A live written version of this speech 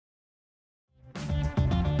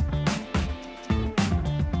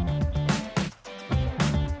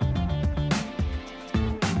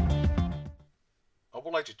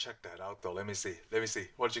would like to check that out though. Let me see. Let me see.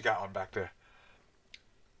 What you got on back there?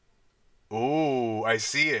 Oh, I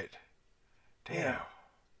see it. Yeah, Damn.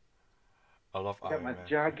 I love I got Iron my Man.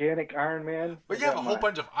 gigantic Iron Man. I But you have got a whole my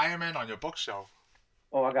bunch of Iron Man on your bookshelf.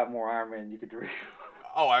 oh, I got more Iron Man you could read.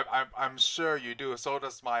 Oh, I'm sure you do. So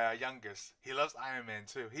does my youngest. He loves Iron Man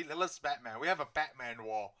too. He loves Batman. We have a Batman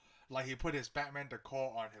wall. Like he put his Batman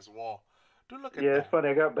decor on his wall. Dude, look at Yeah, it's that. funny.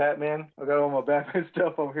 I got Batman. I got all my Batman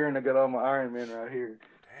stuff over here, and I got all my Iron Man right here.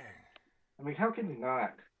 Dang. I mean, how can you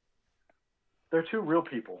not? They're two real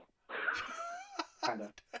people, kind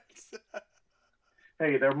of.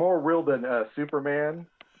 Hey, they're more real than Superman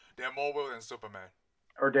They're more real than Superman.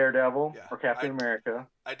 or Daredevil Yeah, or Captain America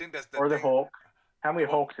I think that's the or the thing. Hulk. How many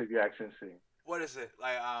What Hulks have you actually seen? what is it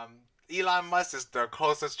like? Elon Musk is the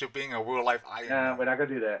closest to being a real life Iron Nah, Man. we're not gonna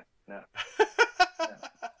do that. No, no.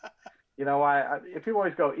 You know why? If people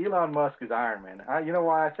always go, Elon Musk is Iron Man. You know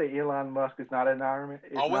why I say Elon Musk is not an Iron Man?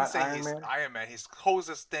 Is I wouldn't not say Iron he's Man? Iron Man. He's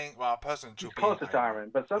closest thing, person to He's being closest to Iron Man. Iron Man,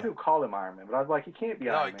 but some Yeah. people call him Iron Man. But I was like, he can't be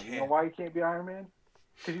No, he Iron Man. You know can't. why he can't be Iron Man?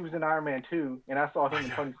 Because he was in Iron Man 2, and I saw him and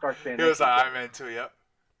Yeah. Tony Stark He stand next was to an each Iron other. Man too. Yep.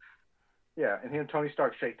 Yeah, and him and Tony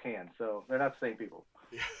Stark shake hands, so they're not the same people.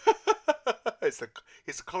 Yeah. it's the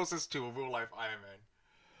he's the closest to a real life Iron Man.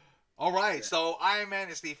 All right, Yeah, so Iron Man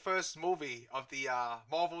is the first movie of the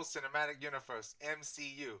Marvel Cinematic Universe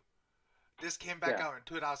 (MCU). This came back yeah, out in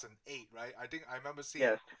 2008, right? I think I remember seeing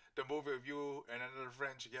yes, the movie of you and another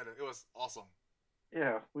friend together. It was awesome.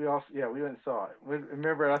 yeah. We went and saw it.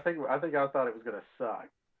 Remember, I thought it was gonna suck.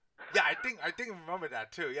 Yeah, I think I remember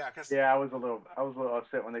that too. Yeah, cause Yeah, I was a little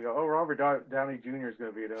upset when they go, "Oh, Robert Downey Jr. is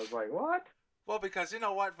going to be it." I was like, "What?" well, because you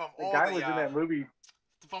know what, The guy was in that movie.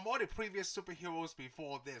 from all the previous superheroes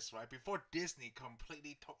before this, right? Before Disney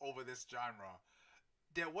completely took over this genre,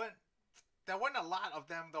 there weren't there weren't a lot of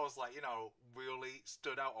them that was like really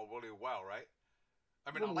stood out or really well, right?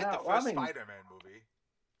 I mean, I Well, like the no, I first mean, Spider-Man movie,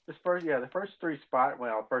 the first three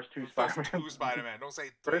first two the first Spider-Man, two Spider-Man. Don't say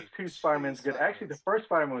first three, two two Spider-Man's good. Actually, the Spider-Mans. first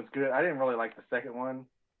Spider-Man was good. I didn't really like the second one.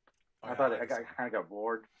 Oh I yeah, I thought like I the got second. kind of got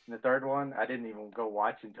bored. And the third one, I didn't even go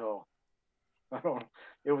watch until I don't.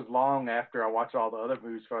 It was long after I watched all the other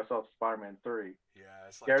movies before I saw Spider-Man 3. Yeah,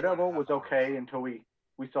 it's like two and a Daredevil half was hours. okay until we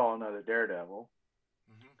saw another Daredevil.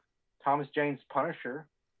 hmm Thomas Jane's Punisher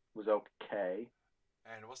was okay.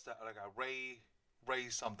 And what's that? Like a Ray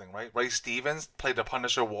something, right? Ray Stevens played the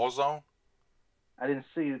Punisher Warzone. I didn't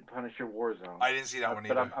see Punisher Warzone, I didn't see that one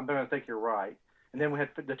but either. I'm going to think you're right. And then Yeah. we had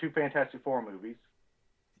the two Fantastic Four movies.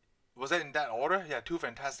 Was it in that order? Yeah, two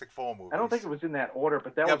Fantastic Four I don't think movies. it was in that order,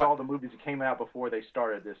 but that Yeah, was but all the movies that came out before they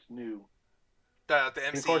started this new. the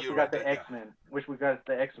And of course, MCU, we right? got the Yeah, X Men, which we got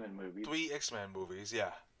the X Men movies, three X Men movies.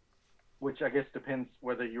 Yeah. which I guess depends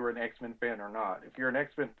whether you were an X Men fan or not. If you're an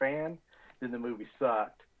X Men fan, then the movie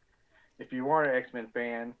sucked. If you weren't an X Men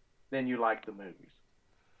fan, then you liked the movies.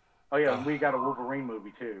 Oh yeah, and we got a Wolverine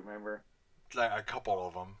movie too. Remember? Like a couple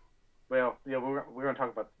of them. Well, yeah, we're going to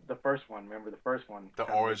talk about the first one. Remember, the first one The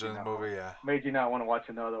kind of Origins movie, yeah. made you not want to watch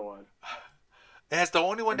another one. It has the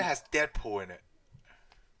only one that And has Deadpool in it.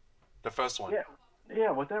 The first one. yeah,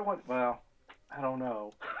 yeah, what that one? Well, I don't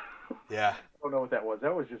know. Yeah. I don't know what that was.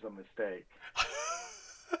 That was just a mistake.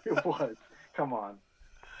 It was. Come on,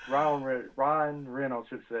 Ryan Reynolds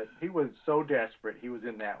should have said he was so desperate. He was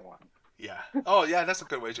in that one. yeah. Oh, yeah, that's a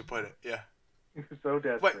good way to put it. Yeah. He was so Wait,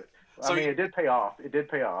 desperate. I so mean, it did pay off. It did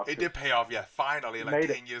pay off it because did pay off, yeah, finally, he like made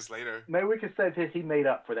it. 10 years later. Maybe we could say that he made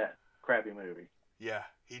up for that crappy movie. Yeah,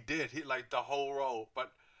 he did. He like the whole role.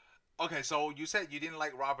 But, okay, so you said you didn't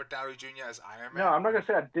like Robert Downey Jr. as Iron No, Man? I'm not gonna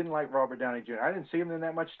say I didn't like Robert Downey Jr. I didn't see him in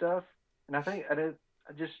that much stuff, and I think I did.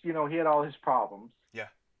 I just he had all his problems, Yeah.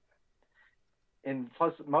 and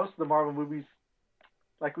plus most of the Marvel movies,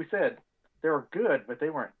 like we said, they were good, but they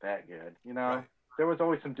weren't that good. Right. There was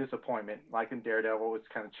always some disappointment. Like in Daredevil, it was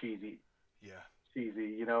kind of Yeah.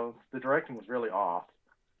 cheesy. The directing was really off.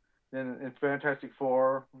 Then in Fantastic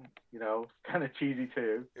Four, it's kind of cheesy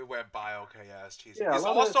too. It went by okay, yeah, it's cheesy. Yeah, a It's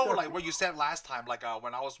lot of that also stuff. like what you said last time, like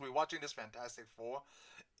when I was rewatching this Fantastic Four,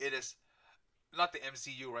 it is not the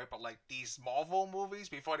MCU, right? But like these Marvel movies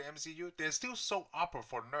before the MCU, they're still so opera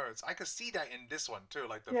for nerds. I could see that in this one too,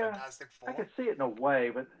 like the Yeah, Fantastic I Four. could see it in a way,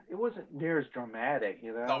 but it wasn't near as dramatic.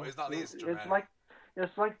 No, it's not as It's dramatic.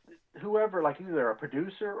 like whoever, like either a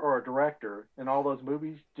producer or a director in all those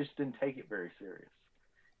movies, just didn't take it very serious.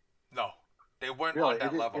 No, they weren't Really, on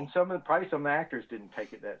that and level. probably some actors didn't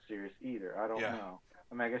take it that serious either. I don't Yeah, know.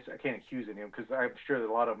 I mean, I guess I can't accuse anyone because I'm sure that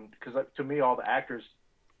a lot of them. Because to me, all the actors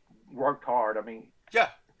worked hard. I mean, yeah,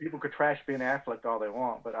 people could trash Ben Affleck all they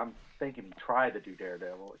want, but I'm thinking he tried to do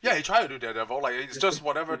Daredevil. Yeah, he tried to do Daredevil. Like it's just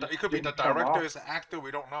whatever. It It could be the didn't come off. director, is the actor.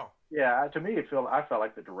 We don't know. Yeah, to me, I felt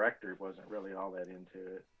like the director wasn't really all that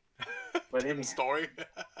into it. But In story.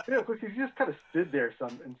 yeah, because he just kind of stood there in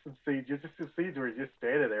some scenes, just some scenes where he just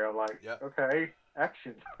standing there. I'm like, Yeah. okay,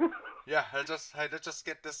 action. Yeah, let's just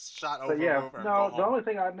get this shot over But yeah, and over. And no, go the home. only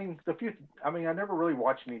thing I never really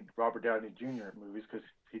watched any Robert Downey Jr. movies because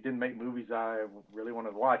he didn't make movies I really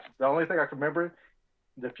wanted to watch. The only thing I can remember,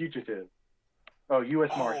 The Fugitive. Oh,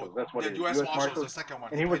 U.S. Marshals. That's what the it is. U.S. Marshals, the second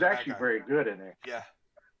one. And he was played the bad actually guy. very good in there. Yeah.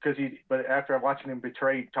 But after watching him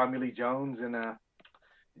betray Tommy Lee Jones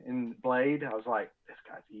in Blade, I was like, this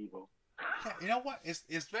guy's evil. Yeah, you know what? It's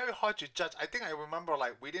very hard to judge. I think I remember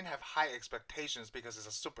like we didn't have high expectations because it's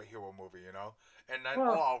a superhero movie, you know. And then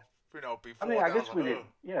before I mean, I that, guess was we like, didn't.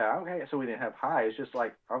 Yeah, okay, so we didn't have high. It's just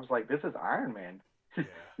like I was like, this is Iron Man. Yeah.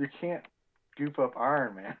 You can't goof up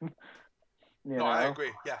Iron Man. No, I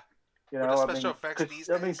agree. Yeah. You With know, the I mean, special effects 'cause, these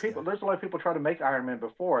I mean, days, people. yeah. There's a lot of people trying to make Iron Man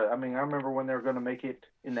before. I mean, I remember when they were going to make it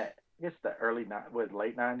in that. I guess the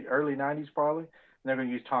late '90s, early '90s probably. And they're going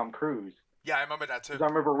to use Tom Cruise. Yeah, I remember that too. 'Cause I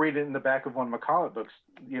remember reading in the back of one of my comic books.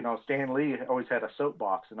 You know, Stan Lee always had a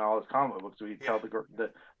soapbox in all his comic books. So he'd tell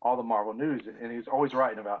all the Marvel news, and he was always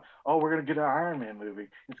writing about, oh, we're going to get an Iron Man movie.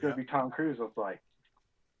 It's going to be Tom Cruise. I was like,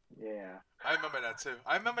 yeah. I remember that too.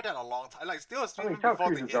 I remember that a long time. Like still, I mean, even Tom before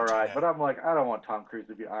Cruise the is all right, internet. but I'm like, I don't want Tom Cruise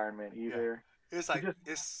to be Iron Man either. It's like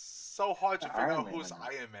it's so hard to figure Iron out Man, who's man.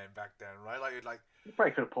 Iron Man back then, right? Like He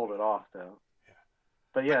probably could have pulled it off though. Yeah.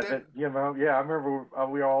 But yeah, But then- I remember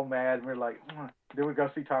we were all mad. And we were like, did we go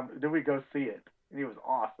see Tom? Did we go see it? And he was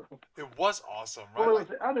awesome. it was awesome, right? Well, Like,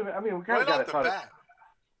 I mean, we kind right of got off it. the Thought bat.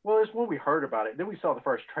 well, it's when we heard about it. Then we saw the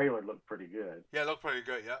first trailer. It looked pretty good. Yeah, it looked pretty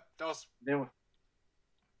good. Yeah, that was. Then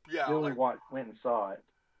Yeah, we like, went and saw it.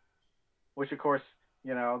 Which of course,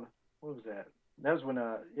 you know, what was that? That was when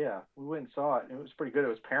we went and saw it. And it was pretty good. It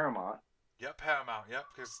was Paramount. yeah, Paramount. Yep,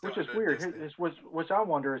 because Which is weird. Which I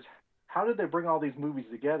wonder is how did they bring all these movies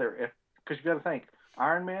together? Because you got to think,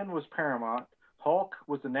 Iron Man was Paramount, Hulk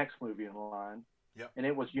was the next movie in line, Yep. and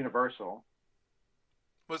it was Universal.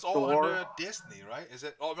 was all Thor- under Disney, right? Is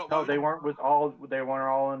it? Oh no, No, they weren't. They weren't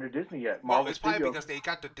all under Disney yet. Well, Marvel it's probably Studios. because they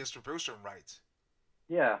got the distribution rights.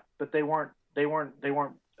 Yeah, but they weren't.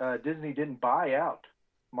 Disney didn't buy out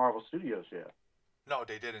Marvel Studios yet. No,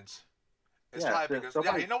 they didn't. It's Yeah, probably so because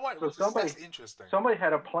somebody- you know what? so That's interesting. Somebody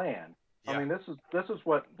had a plan. Yeah. I mean, this is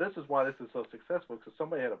why this is so successful because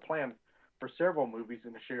somebody had a plan for several movies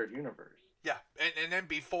in the shared universe. Yeah, and then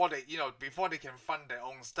before they can fund their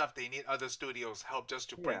own stuff, they need other studios' help just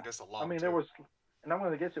to bring Yeah. this along. I mean, too. there was, and I'm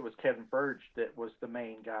going to guess it was Kevin Feige that was the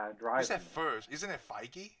main guy driving. Who's that it. first? Isn't it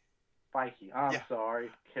Feige? Feige. I'm Yeah. sorry,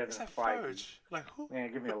 Kevin Is that Feige. Feige? Like who?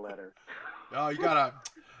 Man, give me a letter. Oh, you gotta.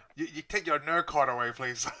 You take your nerd card away,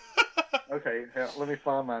 please. Okay, let me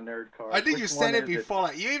find my nerd card. I think Which you said one it is before.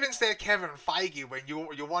 Like, you even said Kevin Feige when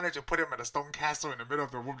you wanted to put him in a stone castle in the middle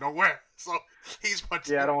of the nowhere. So he's much.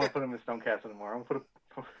 Yeah, I don't want to put him in Stone Castle anymore. I'm going to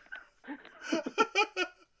put him.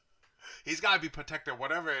 He's got to be protected,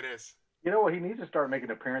 whatever it is. You know what? He needs to start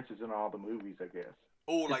making appearances in all the movies, I guess.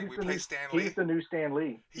 Oh, 'Cause like he's we the play new- Stan Lee. He's the new Stan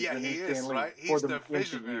Lee. He's Yeah, the new he Stan is, Lee right? for He's the MCU.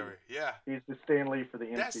 visionary. Yeah. He's the Stan Lee for the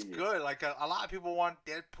MCU. That's good. Like a lot of people want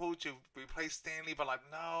Deadpool to replace Stan Lee, but like,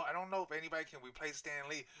 no, I don't know if anybody can replace Stan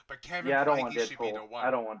Lee. But Kevin Yeah, I don't Feige want should be the Deadpool. one.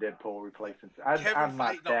 I don't want Deadpool replacing. Kevin I'm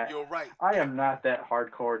not Feige, no, that. you're right. I am not that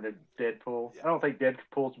hardcore into Deadpool. Yeah. I don't think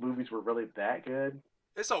Deadpool's movies were really that good.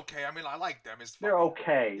 It's okay. I mean, I like them. It's They're funny.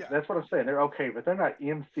 okay. Yeah. That's what I'm saying. They're okay, but they're not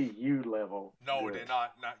MCU level. No, good. they're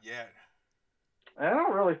not yet. And I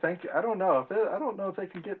don't really think. I don't know if they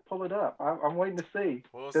can pull it up. I'm waiting to see.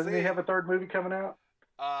 We'll Doesn't see. he have a third movie coming out?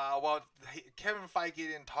 Well, Kevin Feige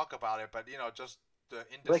didn't talk about it, but just the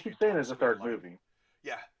industry. They keep saying talks there's a about third it, like- movie,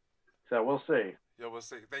 Yeah, so we'll see. yeah, we'll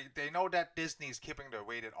see. They know that Disney's keeping the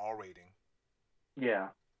rated R rating. Yeah,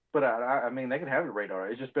 but I mean they can have the radar.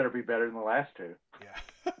 It just better be better than the last two.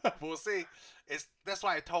 Yeah, we'll see. That's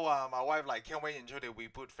why I told my wife, like, can't wait until they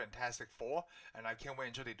reboot Fantastic Four, and I can't wait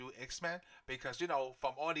until they do X-Men, because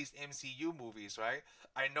from all these MCU movies, right?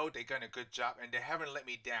 I know they've done a good job, and they haven't let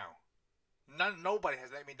me down. Nobody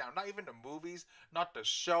has let me down. Not even the movies, not the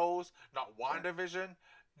shows, not WandaVision.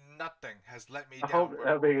 Nothing has let me I down. hope.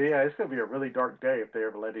 I mean, yeah, it's gonna be a really dark day if they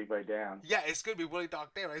ever let anybody down. Yeah, it's gonna be really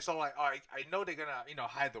dark there, right? So like, I know they're gonna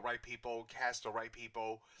hire the right people, cast the right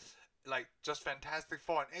people, like just Fantastic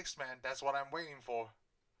Four and X-Men. That's what I'm waiting for.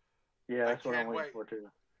 Yeah, that's what I'm can't waiting wait. for too.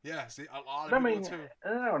 Yeah, see, a lot of I people mean, too.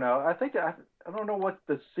 I don't know. I think I don't know what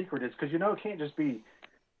the secret is because it can't just be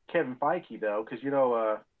Kevin Feige though because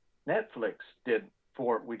Netflix did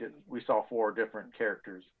we saw 4 different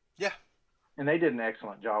characters, Yeah, and they did an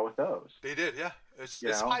excellent job with those. they did. Yeah, it's You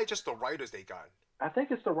it's know, probably just the writers they got. I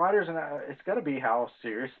think it's the writers, and it's got to be how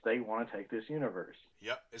serious they want to take this universe.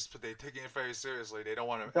 Yep, they're taking it very seriously. They don't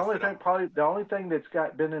want to The F only it thing, up. probably the only thing that's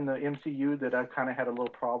been in the MCU that I've kind of had a little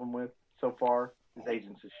problem with so far is Oh,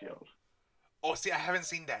 Agents of Shield. oh, see, I haven't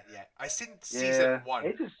seen that yet. I seen season Yeah, one.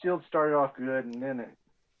 Agents of Shield started off good, and then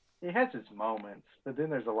it has its moments, but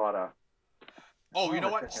then there's a lot of Oh, I you know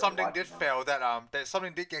don't what? think I Something watched did them. fail. That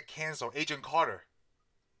something did get canceled. Agent Carter.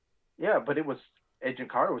 Yeah, but it was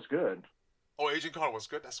Agent Carter was good. Oh, Agent Carter was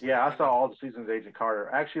good. That's weird. Yeah, I I saw know. all the seasons of Agent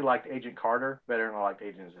Carter. I actually liked Agent Carter better than I liked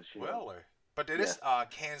Agents of Shield. Really? But it Yeah, is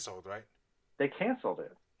canceled, right? they canceled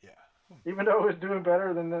it, Yeah. even though it was doing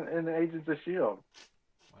better than in the Agents of Shield.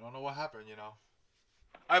 I don't know what happened. All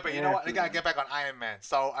right, but you know Yeah, what? I gotta get back on Iron Man.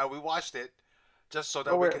 So we watched it just so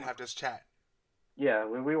that well, we can have this chat. yeah,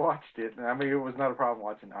 when we watched it, I mean, it was not a problem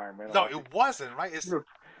watching Iron Man. I No, watched it. it wasn't, right? It's I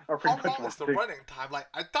how pretty much long is the watched it. running time? Like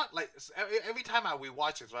I thought, like every time we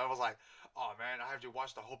watch it, I was like, oh man, I have to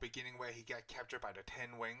watch the whole beginning where he got captured by the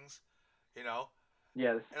 10 Wings, you know.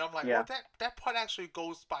 Yes, And I'm like, yeah. well, that part actually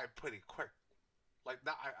goes by pretty quick. Like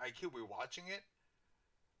now, I keep rewatching it.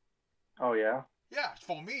 Oh yeah. Yeah,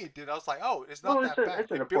 for me it did. I was like, oh, it's not Well, that bad.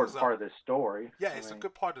 it's an It builds important up. part of this story. Yeah, I it's a mean,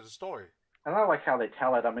 good part of the story. and I like how they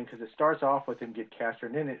tell it. I mean, because it starts off with him get captured,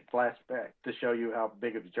 and then it flashes back to show you how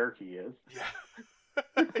big of a jerk he is. Yeah.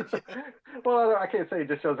 Well, I can't say it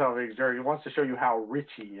just shows how big a jerk. It wants to show you how rich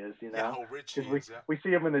he is. You Yeah, know, how rich he because is. Yeah. we see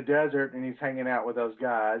him in the desert, and he's hanging out with those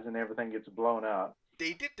guys, and everything gets blown up.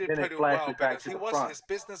 They did Then it pretty flashes well back because to the front. his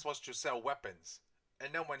business was to sell weapons,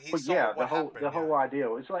 and then when he But saw yeah, what happened, the whole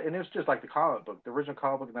idea it's like, and it was just like the comic book, the original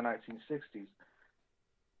comic book in the 1960s.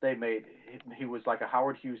 They made he was like a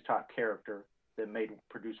Howard Hughes type character that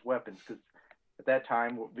produced weapons because at that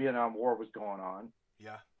time Vietnam War was going on,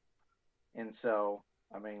 yeah, and so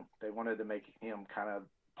I mean they wanted to make him kind of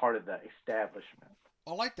part of the establishment.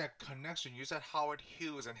 I like that connection. You said Howard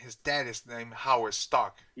Hughes, and his dad is named Howard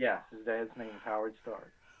Stark. Yeah, his dad's name is Howard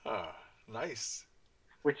Stark. Ah, nice.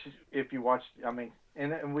 Which, if you watch, I mean,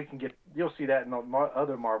 and we can get, you'll see that in the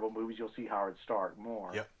other Marvel movies. You'll see Howard Stark more.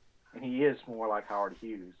 Yep. And he is more like Howard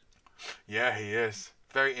Hughes. Yeah, he is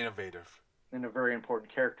very innovative. And a very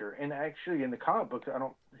important character. And actually, in the comic book,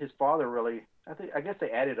 his father really, I guess they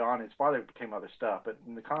added on. His father became other stuff, but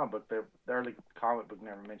in the comic book, the early comic book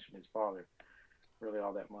never mentioned his father really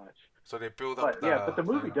all that much. So they build up. But the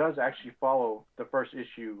movie does actually follow the first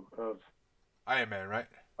issue of Iron Man, right?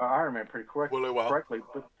 Iron Man pretty correctly,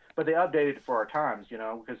 but they updated it for our times, you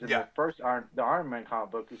know, because in the first the Iron Man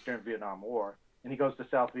comic book is during Vietnam War, and he goes to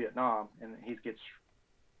South Vietnam and he hits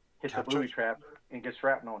a booby trap and gets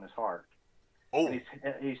shrapnel in his heart. Oh. And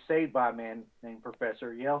he's saved by a man named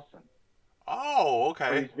Professor Yeltsin. Oh, okay.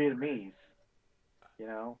 So he's Vietnamese, you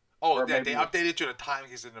know. Oh, they updated to the time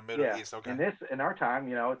he's in the Middle East. Okay. In our time,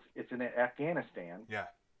 you know, it's in Afghanistan. Yeah.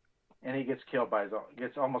 And he gets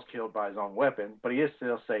almost killed by his own weapon, but he is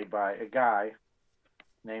still saved by a guy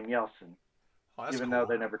named Yeltsin. Oh, that's even cool. though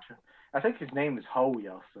they never, I think his name is Ho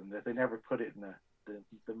Yeltsin. That they never put it in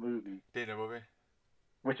the movie. In the movie.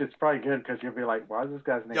 Which is probably good because you'll be like, why is this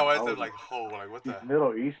guy's name? Yeah, why Ho? is it like Ho? Like what the? He's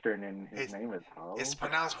Middle Eastern and his name is Ho. It's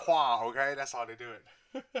pronounced Hua. Okay, that's how they do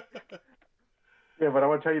it. Yeah, but I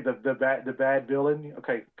want to tell you the bad villain.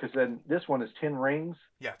 Okay, because then this one is 10 Rings.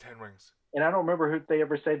 Yeah, 10 Rings. And I don't remember if they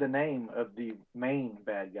ever say the name of the main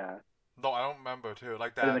bad guy. No, I don't remember too.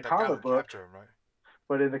 Like that. In the comic book, captured him, right?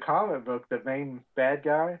 But in the comic book, the main bad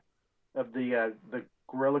guy of the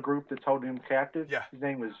guerrilla group that's holding him captive, his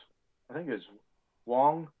name is, I think, is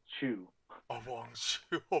Wong Chu. Oh, Wong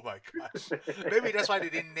Chu! Oh my gosh! Maybe that's why they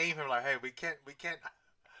didn't name him. Like, hey, we can't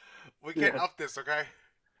up this, okay?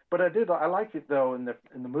 But I liked it though in the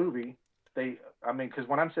movie. Because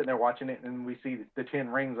when I'm sitting there watching it and we see the 10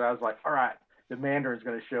 Rings, I was like, all right, the Mandarin's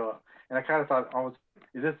going to show up. And I kind of thought,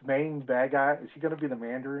 is this main bad guy? Is he going to be the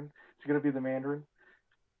Mandarin? Is he going to be the Mandarin?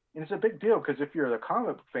 And it's a big deal because if you're a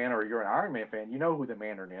comic book fan or you're an Iron Man fan, you know who the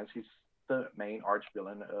Mandarin is. He's the main arch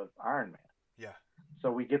villain of Iron Man. Yeah.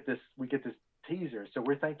 So we get this teaser. So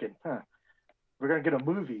we're thinking, we're going to get a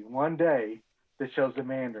movie one day that shows the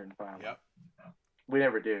Mandarin finally. Yep. We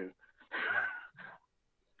never do.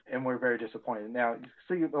 And we're very disappointed. Now,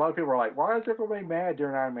 see, a lot of people are like, why is everybody mad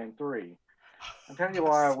during Iron Man 3? I'm telling you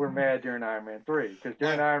why we're mad during Iron Man 3. Because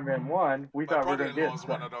during Iron Man 1, we thought we were going to get... My brother-in-law was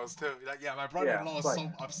one of those, too. Like, my brother-in-law is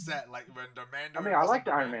so upset, like, when the Mandarin... I liked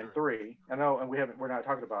Iron Man 3. I know, and we're not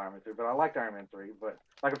talking about Iron Man 3, but I liked Iron Man 3. But,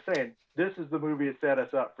 like I'm saying, this is the movie that set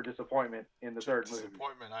us up for disappointment in the third movie.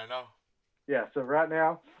 Disappointment, I know. Yeah, so right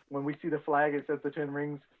now, when we see the flag, it says the 10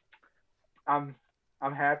 Rings, I'm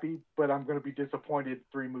I'm happy, but I'm going to be disappointed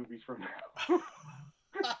 3 movies from now.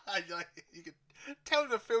 You can tell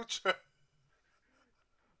the future.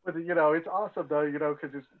 But it's awesome though,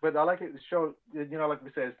 because it's. But I like it to show, like we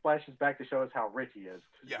said, it flashes back to show us how rich he is.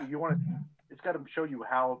 Yeah. You want to. It's got to show you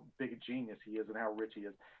how big a genius he is and how rich he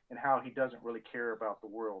is and how he doesn't really care about the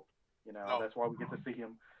world. No. That's why we get to see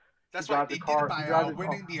him. That's He why drives they a did it car. He by drives his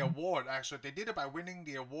winning the car. award. Actually, they did it by winning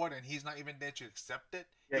the award, and he's not even there to accept it.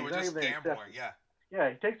 Yeah, He he's was not just even gambling. accepted. Yeah. Yeah,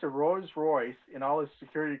 he takes a Rolls Royce and all his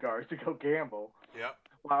security guards to go gamble, Yep.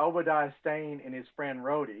 while Obadiah Stane and his friend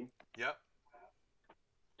Rhodey Yep.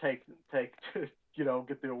 take to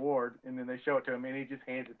get the award, and then they show it to him, and he just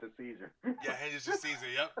hands it to Caesar. Yeah, he just sees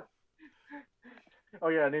it. Yep. Oh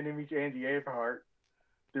yeah, and then he meets Angie Everhart,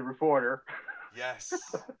 the reporter. Yes.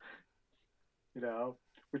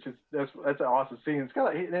 Which is that's an awesome scene. It's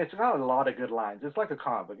got a lot of good lines. It's like a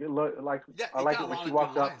comic book. Yeah, I he like got it a when lot she of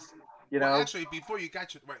walks good up. lines. You Well, know, actually, before you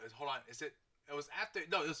got your wait, hold on. Is it? It was after.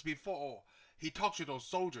 No, it was before. Oh, he talks to those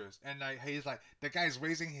soldiers, and like he's like, the guy's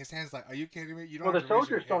raising his hands, like, "Are you kidding me? You don't." well, have the to raise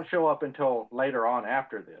your soldiers hand." don't show up until later on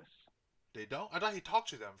after this. They don't. I thought he talked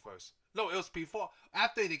to them first. No, it was before.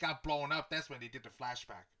 After they got blown up, that's when they did the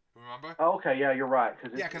flashback. Remember? Oh, okay, yeah, you're right,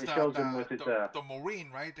 because Yeah, because it shows him with his. the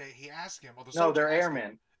Marine, right? He asked him, or the No, soldier they're asked airmen.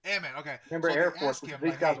 him. Airmen, okay. Remember So Air they Force? asked Because him,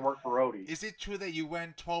 these like, guys hey, work for Rhodey. is it true that you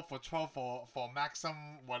went 12 for 12 for Maxim,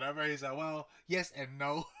 whatever? He's like, well, yes and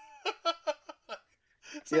no.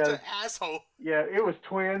 Such an asshole. Yeah, it was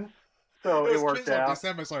twins, so it worked out.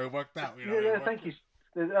 December, so it worked out. Yeah, I think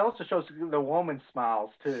it also shows the woman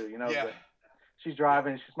smiles too. Yeah. She's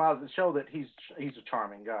driving, she smiles to show that he's a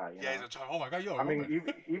charming guy. Yeah, he's a charming. Oh my God, you're a I mean,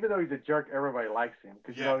 woman. even though he's a jerk, everybody likes him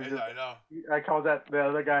because Yeah, I know. I call that the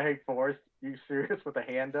other guy, "Hey Forrest, you serious?" with a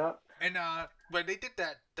hand up. And when they did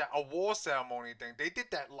that award ceremony thing, they did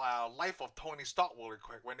that life of Tony Stark really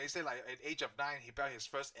quick. When they say like at age of 9 he built his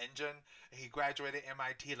first engine, and he graduated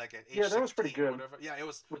MIT like at age 16. That was pretty good. Whatever. Yeah, it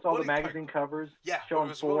was with all really the magazine quick. covers. Yeah, showing it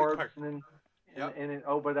was Forbes really quick. and then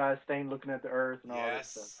Obadiah Stane looking at the Earth and all that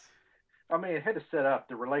stuff. Yes. I mean, it had to set up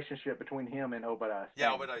the relationship between him and Obadiah Stane.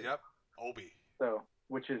 Yeah, Obadiah. Yep. Obi. So,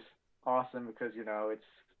 which is awesome because it's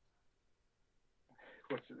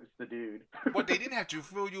the dude. But they didn't have to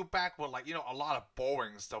fill you back with like a lot of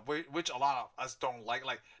boring stuff, which a lot of us don't like.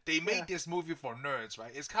 Like they made this movie for nerds,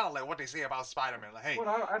 right? It's kind of like what they say about Spider-Man. Like, hey,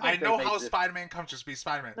 well, I know how Spider-Man comes to be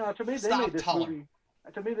Spider-Man. No, to me they made this movie.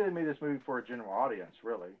 To me, they made this movie for a general audience,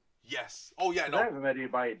 really. Yes. Oh yeah. No. I haven't met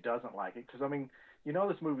anybody that doesn't like it because I mean,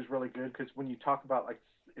 this movie's really good because when you talk about like.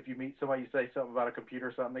 If you meet somebody, you say something about a computer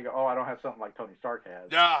or something, they go, "Oh, I don't have something like Tony Stark has."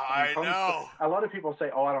 Yeah, I know. A lot of people say,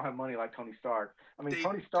 "Oh, I don't have money like Tony Stark." I mean,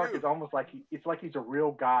 Tony Stark is almost like it's like he's a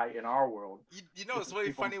real guy in our world. It's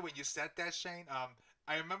really funny when you said that, Shane.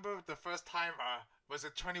 I remember the first time, was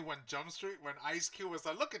it 21 Jump Street when Ice Cube was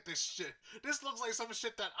like, "Look at this shit. This looks like some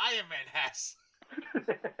shit that Iron Man has."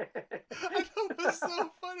 I know, it was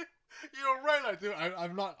so funny. You're right, I do.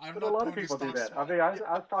 I'm not. But a lot of people do that. I mean, I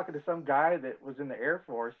was talking to some guy that was in the Air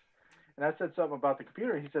Force, and I said something about the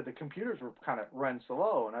computer. He said the computers were kind of run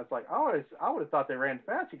slow, and I was like, I would have thought they ran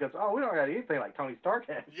fast. He goes, "Oh, we don't got anything like Tony Stark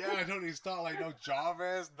has." Yeah, Tony Stark, like no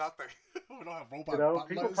Jarvis, nothing. We don't have robot butlers.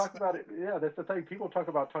 People talk about it. Yeah, that's the thing. People talk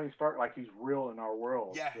about Tony Stark like he's real in our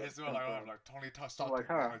world. Yeah, he's real like Tony Stark like,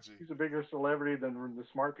 technology. He's a bigger celebrity than the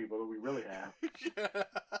smart people that we really have. Yeah.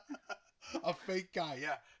 A fake guy,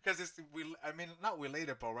 yeah, because not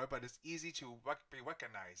relatable, right? But it's easy to be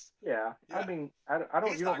recognized. Yeah. I mean, I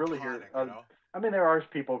don't. You don't really hear. I mean, there are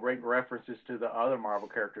people make references to the other Marvel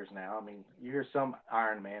characters now. I mean, you hear some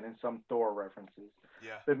Iron Man and some Thor references.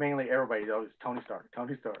 Yeah. But mainly everybody knows Tony Stark.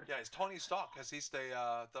 Tony Stark. Yeah, it's Tony Stark because he's the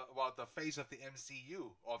face of the MCU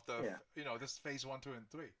of this phase 1, 2, and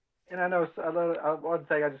 3. And I know one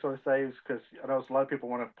thing I just want to say is because I know a lot of people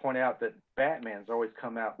want to point out that Batman's always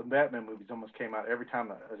come out. The Batman movies almost came out every time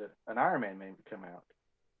an Iron Man movie come out,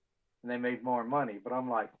 and they made more money. But I'm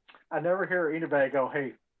like, I never hear anybody go,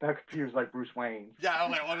 "Hey, that computer's like Bruce Wayne." Yeah, I'm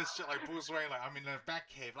like all this shit like Bruce Wayne. Like I'm in the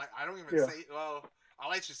Batcave. Like I don't even say. Well, I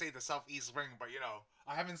like to say the Southeast Ring, but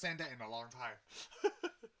I haven't said that in a long time.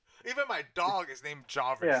 Even my dog is named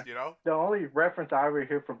Jarvis, The only reference I ever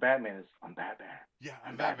hear from Batman is, "I'm Batman." Yeah,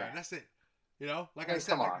 I'm Batman. That's it. Like I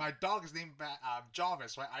said, like my dog is named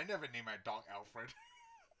Jarvis, right? I never named my dog Alfred.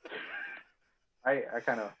 I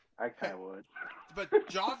kind of would. But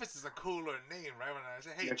Jarvis is a cooler name, right? When I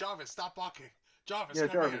say, "Hey, Jarvis, stop barking." Jarvis, come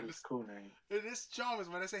Jarvis here. Is a cool name. It is Jarvis.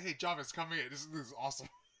 When I say, "Hey, Jarvis, come here," this is awesome.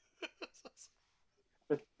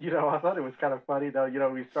 But I thought it was kind of funny though.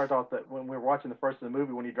 We start off that when we were watching the first of the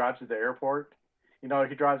movie when he drives to the airport, You know,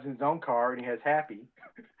 he drives in his own car and he has Happy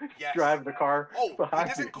Yes. drive the car Oh, he behind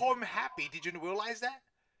doesn't him. call him Happy. Did you realize that?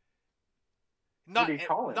 What Not, did he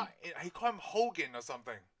call him? not. He called him Hogan or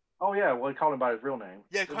something. Oh yeah, well he called him by his real name.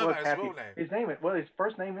 Yeah, he It called him was by his Happy. real name. His name, well, his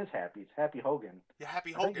first name is Happy. It's Happy Hogan. Yeah,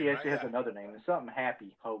 Happy I think Hogan, he right? actually has Yeah. another name. It's something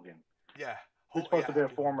Happy Hogan. Yeah. He's supposed to be a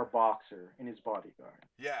Happy former Hogan. boxer and his bodyguard.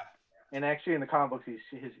 Yeah. And actually, in the comic books,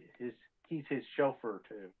 he's his chauffeur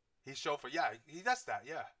too. He's chauffeur. Yeah, he does that.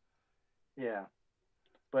 Yeah. Yeah.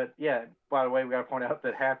 But yeah, by the way, we got to point out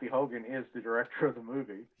that Happy Hogan is the director of the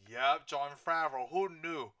movie. Yep, Jon Favreau. Who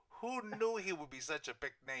knew? Who knew he would be such a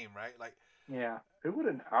big name, right? Like, Yeah. Who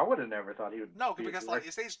wouldn't? I would have never thought he would. no, be a because like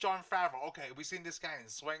director. it says Jon Favreau. Okay, we seen this guy in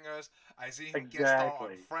Swingers. I seen him guest star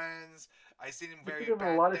on Exactly. Friends. I seen him He's very given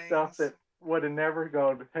bad a lot things. of stuff that would have never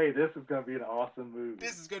gone. Hey, this is going to be an awesome movie.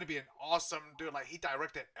 This is going to be an awesome dude. Like he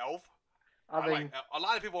directed Elf. I mean, like a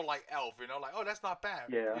lot of people like Elf. You know, like oh that's not bad.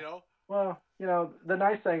 Yeah. You know. well, you know, the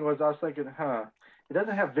nice thing was I was thinking, it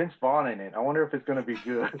doesn't have Vince Vaughn in it. I wonder if it's going to be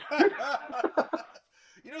good.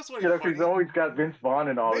 You know what's really You know, funny? because he's always got Vince Vaughn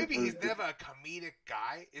in all Maybe his he's movies. never a comedic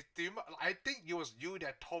guy. I think it was you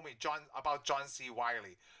that told me about John C.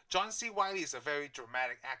 Wiley. John C. Wiley is a very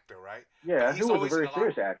dramatic actor, right? Yeah, But he he's was a always very in a lot-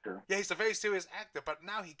 serious actor. Yeah, he's a very serious actor, but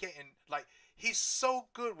now he getting like he's so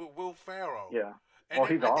good with Will Ferrell. Yeah. And Oh,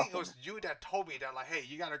 then he's I think it awesome. was you that told me that like, hey,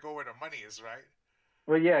 you gotta go where the money is, right?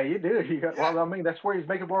 Well, yeah, you do. Yeah. Well, I mean, that's where he's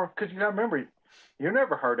making more. Because you got to remember, you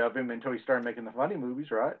never heard of him until he started making the funny movies,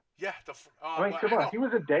 right? Yeah. I mean, well, come I on, know. he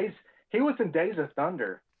was in Days of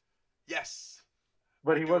Thunder, Yes.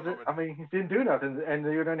 but I he do wasn't. remember I mean, he didn't do nothing, and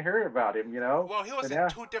you didn't hear about him, you know. Well, he was But in now-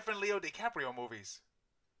 2 different Leo DiCaprio movies.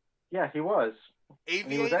 Yeah, he was.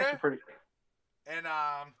 And he was Aviator actually pretty. and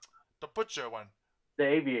the Butcher one. The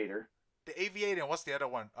Aviator. The Aviator and what's the other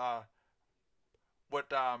one? With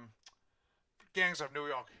Gangs of New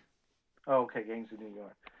York. Oh, okay, Gangs of New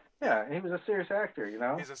York. Yeah, and he was a serious actor, you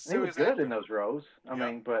know. He's a And he serious was good actor. in those roles. I Yeah.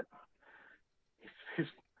 mean, but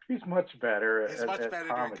he's much better. He's at, much at better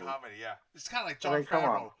comedy. doing comedy, yeah. It's kind of like I Jon mean, come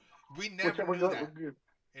on. Favreau. We never knew that,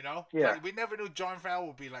 you know? Yeah. Like, we never knew Jon Favreau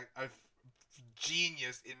would be like a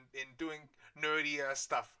genius in doing nerdy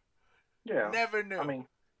stuff. Yeah. Never knew. I mean,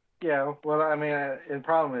 yeah. Well, I mean, the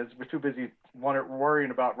problem is we're too busy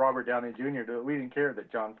worrying about Robert Downey Jr. that we didn't care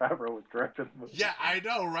that Jon Favreau was directing the movie. yeah, I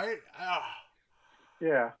know, right?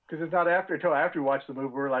 Yeah, because it's not until after we watched the movie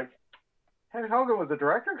we're like, Happy Hogan was the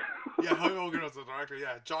director. Yeah, Hulk Hogan was the director.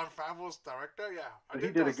 Yeah, Jon Favreau's director. Yeah, I He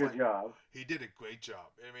think did that a was good like- job. He did a great job.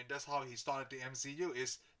 I mean, that's how he started the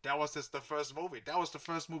MCU. That was just the first movie. That was the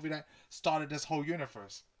first movie that started this whole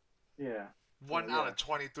universe. Yeah. One Yeah. out of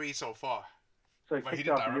 23 so far. So he But he kicked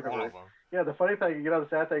did off the direct all universe. of them. Yeah, the funny thing, the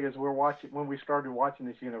sad thing is when we started watching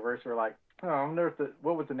this universe, we're like, oh, I wonder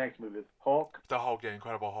what was the next movie? Hulk? The Hulk, the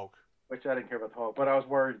Incredible Hulk. Which I didn't care about the Hulk, but I was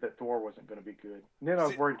worried that Thor wasn't going to be good. And then I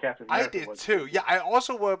was See, worried Captain I America did was. too. Yeah, I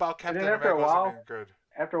also worry about Captain then after America a while- wasn't being good.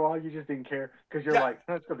 After a while, you just didn't care because you're Yeah. like,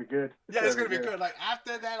 oh, it's going to be good. Yeah, it's gonna be good. Like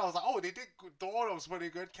after that, I was like, oh, they did. Thor was pretty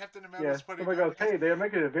good. Captain America Yeah, was pretty somebody good. goes, hey, they're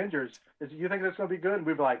making Avengers. You think that's going to be good? And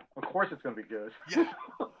we'd be like, of course it's going to be good. Yeah.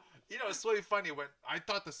 You know, it's really funny when I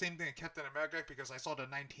thought the same thing in Captain America because I saw the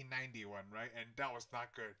 1990 one, right, and that was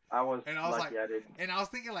not good. I was And I was lucky like- I didn't. And I was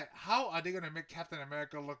thinking, like, how are they gonna make Captain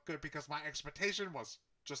America look good? Because my expectation was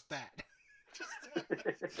just that.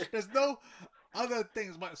 There's no other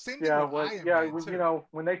things. But same thing Yeah, with well, Iron yeah, Man when, too. you know,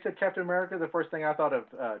 when they said Captain America, the first thing I thought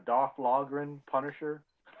of Dolph Lundgren, Punisher.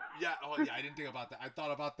 Yeah, oh yeah, I didn't think about that. I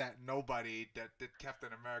thought about that nobody that did Captain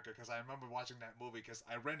America because I remember watching that movie because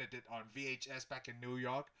I rented it on VHS back in New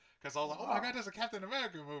York because I was like, oh my god, there's a Captain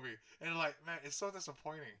America movie, and like, man, it's so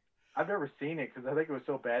disappointing. I've never seen it because I think it was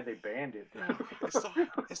so bad they banned it.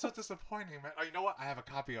 It's so disappointing, man. Oh, you know what? I have a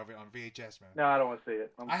copy of it on VHS, man. No, I don't want to see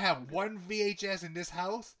it. I have one VHS in this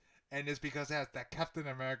house, and it's because it has that Captain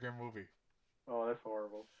America movie. Oh, that's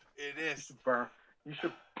horrible. It You is. should burn. You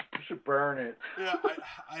should burn it. Yeah,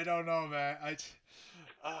 I don't know, man.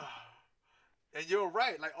 And you're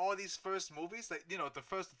right. Like all these first movies, like the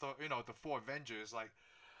the 4 Avengers. Like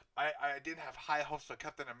I didn't have high hopes for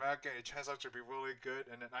Captain America. It turns out to be really good.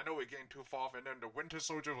 And then I know we're getting too far off. And then the Winter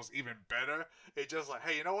Soldier was even better. It's just like,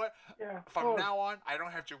 hey, you know what? Yeah. From well, now on, I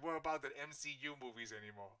don't have to worry about the MCU movies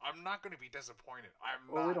anymore. I'm not going to be disappointed.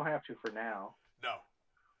 I'm well, not. we don't have to for now. No.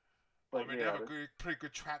 But I mean, yeah, they have a pretty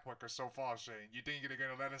good track record so far, Shane. You think you're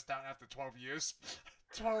going to let us down after 12 years?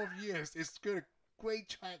 12 years. It's good. Great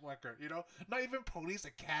track record, Not even Police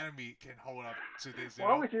Academy can hold up to this,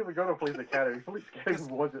 why would you even go to Police Academy? Police Academy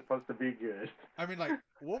wasn't supposed to be good. I mean, like,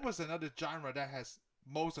 what was another genre that has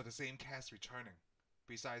most of the same cast returning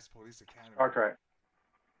besides Police Academy? Star Trek.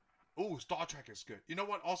 oh, Star Trek is good. You know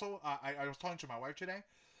what? Also, I was talking to my wife today.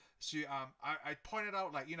 She I pointed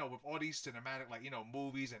out, like, with all these cinematic, like,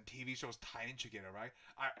 movies and TV shows tying together, right?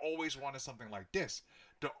 I always wanted something like this.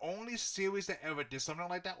 The only series that ever did something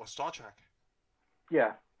like that was Star Trek.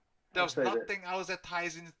 Yeah. There was nothing else that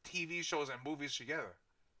ties in TV shows and movies together.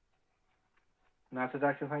 Not that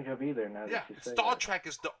I can think of either. Now Yeah, that you say Star that. Trek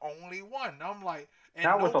is the only one. I'm like, and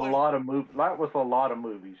Not with a lot of movies. Not with a lot of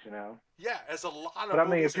movies, Yeah, it's a lot of. But I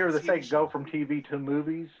mean, if you were to say show. go from TV to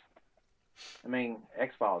movies, I mean,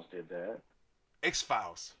 X-Files did that.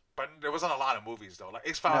 X-Files, but there wasn't a lot of movies though. Like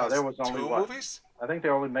X-Files, no, there was only 2 movies. I think they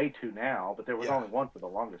only made 2 now, but there was only 1 for the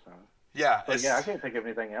longest time. Yeah, but I can't think of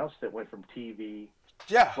anything else that went from TV.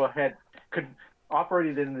 Yeah. Well, could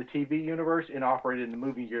operated in the TV universe and operated in the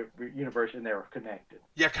movie universe, and they were connected.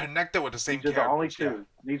 Yeah, connected with the same characters. These are the only 2. Yeah.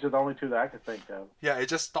 These are the only 2 that I could think of. Yeah, it's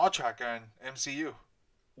just Star Trek and MCU.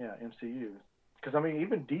 Yeah, MCU. Because I mean,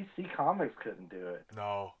 even DC Comics couldn't do it.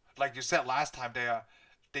 No, like you said last time,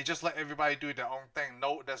 they just let everybody do their own thing.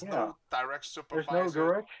 No, there's no direct supervisor. There's no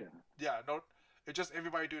direction. Yeah, no. It's just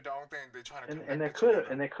everybody do their own thing. They're trying to connect and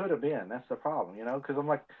they could have been. That's the problem, Because I'm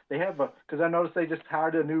like, because I noticed they just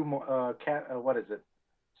hired a new what is it,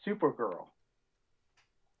 Supergirl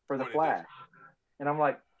for the Flash, and I'm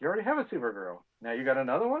like, you already have a Supergirl. Now you got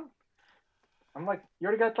another one. I'm like, you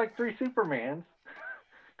already got like 3 Supermans,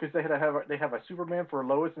 because they have a Superman for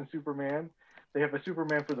Lois and Superman. They have a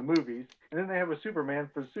Superman for the movies, and then they have a Superman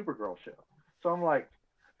for the Supergirl show. So I'm like,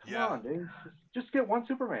 come on, dude, just get 1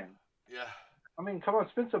 Superman. Yeah. I mean, come on,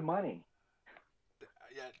 spend some money.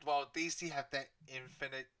 Yeah, well, DC have that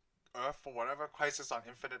Infinite Earth or whatever, Crisis on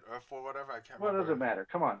Infinite Earth or whatever. I can't remember. Well, it doesn't matter.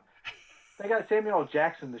 Come on. They got Samuel L.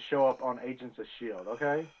 Jackson to show up on Agents of S.H.I.E.L.D.,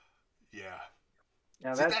 okay? Yeah.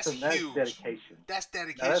 Now, that's dedication. That's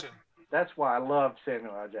dedication. That's why I love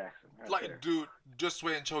Samuel L. Jackson. Dude, just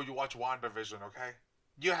wait until you watch WandaVision, okay?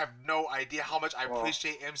 You have no idea how much I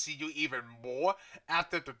appreciate MCU even more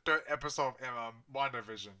after the 3rd episode of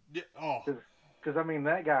WandaVision. Yeah, Because, I mean,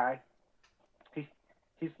 that guy,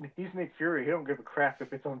 he's Nick Fury. He don't give a crap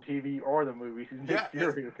if it's on TV or the movie. He's Nick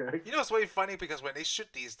Fury, okay? You know, it's really funny because when they shoot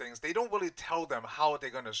these things, they don't really tell them how they're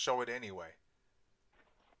going to show it anyway.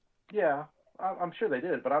 Yeah, I'm sure they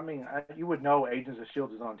did. But, I mean, you would know Agents of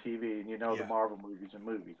S.H.I.E.L.D. is on TV, and the Marvel movies and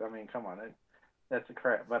movies. I mean, come on. That's a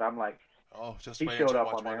crap. But I'm like, just wait until you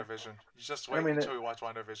watch WandaVision. You just wait until you watch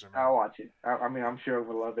WandaVision, man. I'll watch it. I mean, I'm sure I'm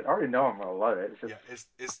gonna love it. I already know I'm gonna love it. It's just,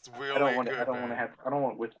 it's really good. I don't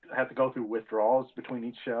want to have to go through withdrawals between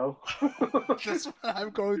each show. That's what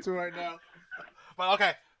I'm going through right now. But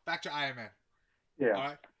okay, back to Iron Man. Yeah. All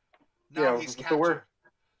right. Now he's captured.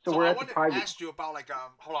 So we're I at wanted the pilot. to ask you about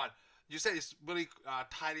hold on. You said it's really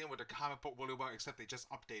tied in with the comic book really well, except they just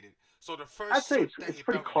updated. So the first I'd say it's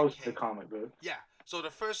pretty close to the cave, comic book. Yeah. So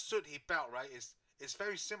the first suit he felt, right, is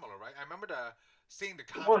very similar, right? I remember seeing the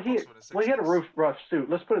comic books for the 60s. Well, he had a rough suit.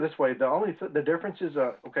 Let's put it this way: the difference is,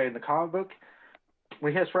 in the comic book,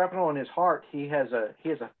 when he has shrapnel in his heart, he has a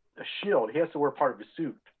shield. He has to wear part of his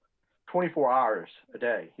suit, 24 hours a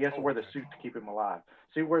day. He has to wear the suit to keep him alive.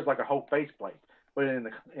 So he wears like a whole faceplate. But in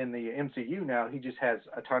the MCU now, he just has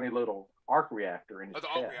a tiny little arc reactor in his chest.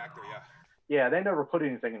 Arc reactor, yeah. Yeah, they never put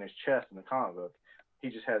anything in his chest in the comic book. He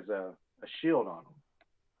just has a shield on him.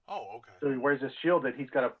 Oh, okay. So he wears this shield that he's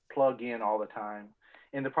got to plug in all the time.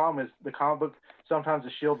 And the problem is the comic book, sometimes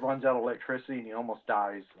the shield runs out of electricity and he almost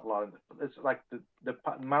dies. It's like the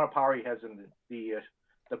amount of power he has in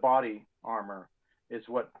the body armor is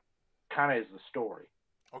what kind of is the story.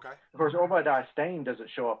 Okay. Of course, Obadiah Stane doesn't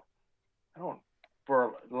show up.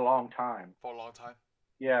 For a long time. For a long time?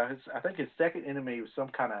 Yeah, I think his second enemy was some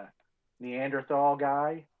kind of Neanderthal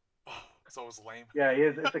guy. Oh, so it was lame. Yeah,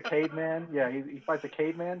 it's a caveman. Yeah, he fights a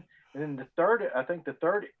caveman. And then the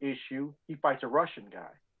third issue, he fights a Russian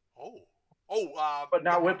guy. But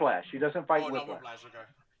not Whiplash. He doesn't fight Whiplash. Whiplash. Not Whiplash, okay.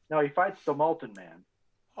 No, he fights the Molten Man.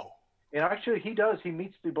 Oh. And actually, he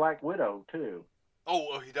meets the Black Widow, too.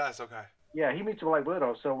 Oh, he does, okay. Yeah, he meets the Black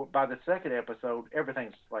Widow, so by the second episode,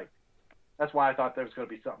 everything's like... That's why I thought there was going to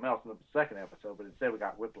be something else in the second episode, but instead we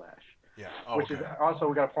got Whiplash. Yeah. Which is also,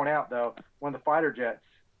 we got to point out, though, one of the fighter jets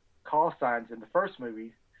call signs in the first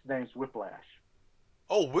movie, his name's Whiplash.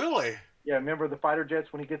 Oh, really? Yeah, remember the fighter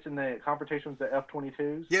jets when he gets in the confrontation with the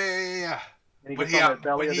F-22s? Yeah. And he gets on the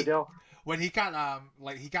belly of the Del. When he got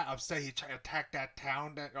he got upset, he attacked that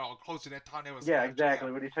town close to that town. It was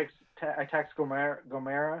exactly. When he attacks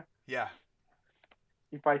Gomera. Yeah.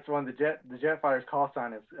 He fights one of the jet fighter's call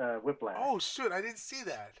sign is Whiplash. Oh shoot! I didn't see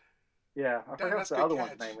that. Yeah, I forgot what the other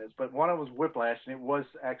one's name is, but one of them was Whiplash, and it was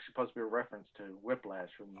actually supposed to be a reference to Whiplash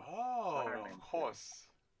from. Oh, of course.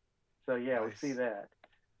 So yeah, nice. We see that.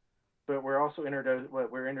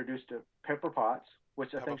 but we're introduced to Pepper Potts,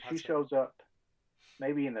 which I Pepper think she Potts. shows up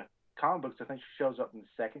maybe in the comic books. I think she shows up in the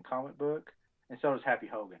second comic book, and so does Happy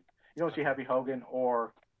Hogan. You don't see Okay. Happy Hogan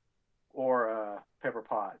or Pepper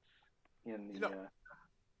Potts in You the. know,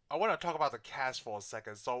 I want to talk about the cast for a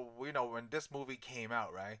second. So when this movie came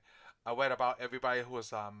out, right? I read about everybody who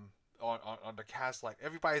was on the cast. Like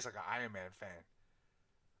everybody's like an Iron Man fan.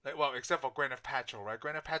 Like, well, except for Gwyneth Paltrow, right?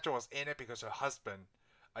 Gwyneth Paltrow was in it because her husband.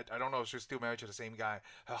 I don't know if she's still married to the same guy.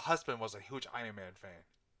 Her husband was a huge Iron Man fan.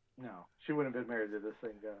 No, she wouldn't have been married to the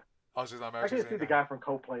same guy. Oh, she's not I married to the can't see same the guy. guy from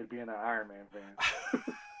Coldplay being an Iron Man fan.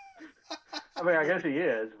 I mean, I guess he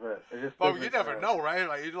is, but it just Well, you doesn't. never know, right?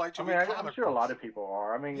 Like you like to I mean, read I'm comic sure a books. lot of people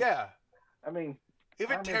are. Yeah, I mean,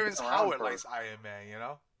 even Iron Man's Terrence been around Howard for. likes Iron Man. You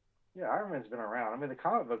know. Yeah, Iron Man's been around. I mean, the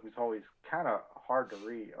comic book was always kind of hard to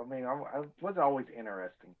read. I mean, I wasn't always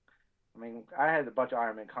interesting. I mean, I had a bunch of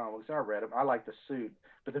Iron Man comics and I read them. I liked the suit,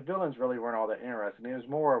 but the villains really weren't all that interesting. It was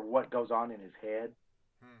more of what goes on in his head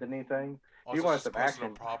Hmm. than anything. If you Also, wanted just some personal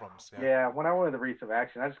action, problems. Yeah. yeah, when I wanted to read some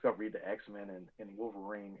action, I just go read the X-Men and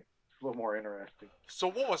Wolverine. It's a little more interesting. So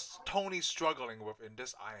what was Tony struggling with in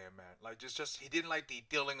this Iron Man? Like just he didn't like the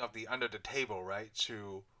dealing of the under the table, right?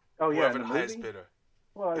 To Oh yeah, whoever in the the highest movie, bidder.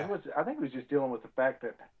 well, Yeah. I think it was just dealing with the fact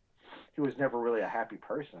that he was never really a happy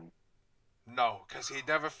person. No, because he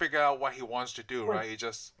never figured out what he wants to do, Well, right? He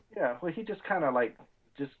just yeah, well, he just kind of like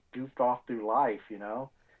just goofed off through life, you know.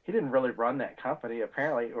 He didn't really run that company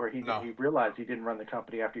apparently, or no. he realized he didn't run the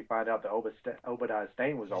company after he found out that Obadiah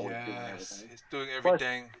Stane was always doing Yes, everything. he's doing Plus,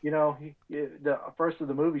 everything. you know, the first of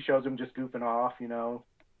the movie shows him just goofing off, you know,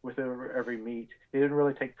 with every meet. He didn't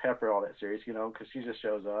really take Pepper all that serious, you know, because she just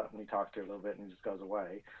shows up and he talks to her a little bit and just goes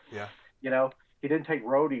away. Yeah. You know, he didn't take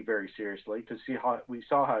Rhodey very seriously because we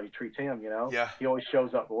saw how he treats him. You know, Yeah. he always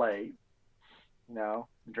shows up late. You know,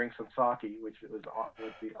 and drinks some sake, which would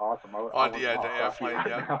be awesome. I On want the some sake airplane, right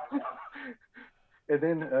yeah. now. And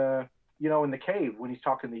then, you know, in the cave when he's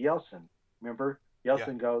talking to Yeltsin, remember Yeah.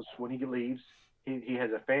 Yeltsin goes when he leaves, he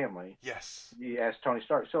has a family. Yes. He asks Tony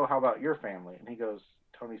Stark, so how about your family? And he goes,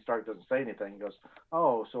 Tony Stark doesn't say anything. He goes,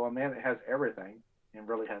 oh, so a man that has everything and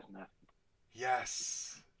really has nothing.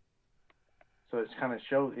 Yes. So it's kind of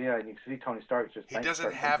shows, yeah, and you can see Tony Stark just. He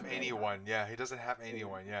doesn't have anyone. Yeah, he doesn't have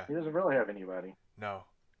anyone. Yeah. He doesn't really have anybody. No.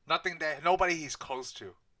 Nothing that nobody he's close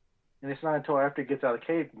to. And it's not until after he gets out of the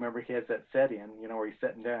cave, remember he has that set in, you know, where he's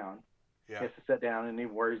sitting down. Yeah. He has to sit down and he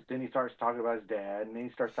worries. Then he starts talking about his dad, and then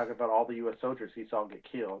he starts talking about all the U.S. soldiers he saw get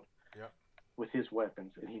killed. Yeah. With his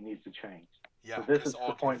weapons, and he needs to change. Yeah. So this 'cause is all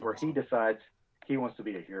the came point from where his he own. decides he wants to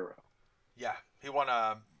be a hero. Yeah. He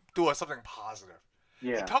wanna do something positive.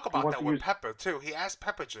 Yeah. He talked about wants that to with use, Pepper too. He asked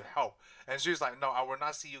Pepper to help, and she's like, "No, I will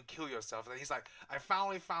not see you kill yourself." And he's like, "I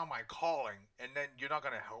finally found my calling, and then you're not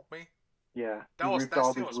gonna help me." Yeah. That he was reaped that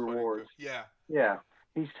all scene these was pretty rewards. good. Yeah. Yeah.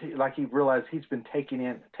 Like he realized he's been taking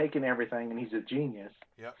everything, and he's a genius.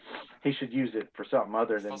 Yep. He should use it for something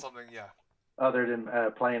other For than something, yeah.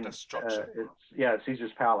 Playing. Destruction. It's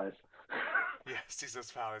Caesar's Palace. Yeah,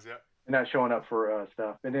 Caesar's Palace, yeah. And not showing up for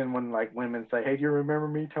stuff. And then when like women say, "Hey, do you remember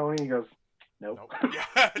me, Tony?" He goes, "Nope." Nope.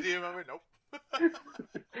 Yeah, do you remember? Nope.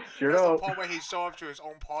 Sure That's don't. the part where he showed up to his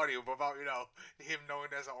own party without, him knowing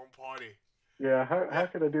there's an own party. Yeah, how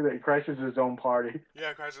could I do that? He crashes his own party.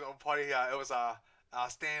 Yeah, crashed his own party. Yeah, it was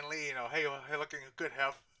Stan Lee. Hey, looking good,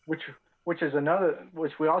 Hef. Which is another.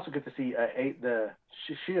 Which we also get to see the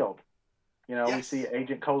Shield. You know, Yes. we see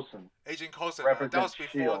Agent Coulson. Agent Coulson. That was Represents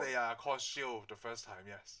before S.H.I.E.L.D.. they called Shield the first time.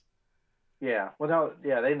 Yes. Yeah. Well, no.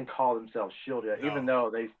 Yeah, they didn't call themselves Shield yet, No. even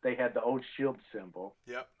though they had the old Shield symbol.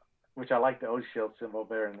 Yep. Which I like the old Shield symbol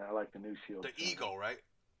better than I like the new Shield. The symbol. eagle, right?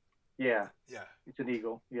 Yeah. Yeah. It's an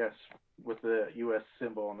eagle. Yes, with the U.S.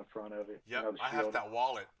 symbol on the front of it. Yep. You know, the I have shield. that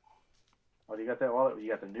wallet. Oh, you got that wallet? You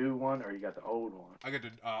got the new one or you got the old one? I got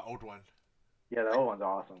the old one. Yeah, the old one's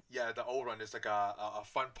awesome. Yeah, the old one is like a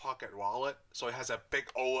fun pocket wallet. So it has a big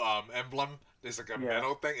old emblem. There's like a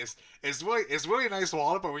metal thing. It's really nice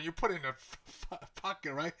wallet, but when you put it in a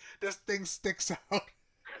pocket, right, this thing sticks out.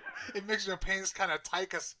 It makes your pants kind of tight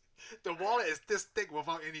because the wallet is this thick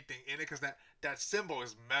without anything in it because that symbol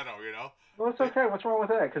is metal, Well, it's okay. What's wrong with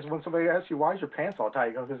that? Because when somebody asks you, why is your pants all tight?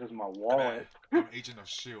 You go, this is my wallet. I'm Agent of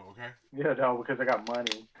S.H.I.E.L.D., okay? Yeah, no, because I got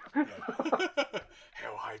money. Yeah.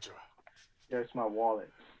 Hail Hydra. Yeah, it's my wallet.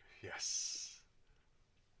 Yes.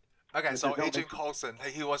 Okay, Which so is no Agent Coulson,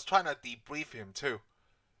 he was trying to debrief him too.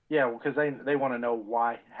 Yeah, because they want to know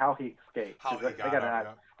how he escaped. How he they got got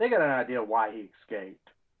out, they got an idea why he escaped.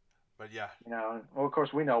 But yeah. You know, well, of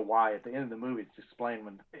course we know why. At the end of the movie, it's explained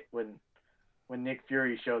when Nick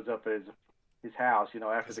Fury shows up at his house. You know,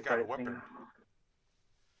 after He's the got a credit weapon.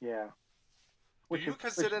 scene. Yeah. Do you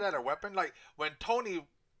consider that a weapon? Like when Tony,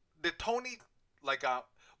 did Tony like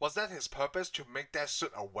was that his purpose to make that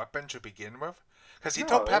suit a weapon to begin with? Because he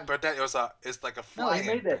told no, Pepper that it's like a no, he flying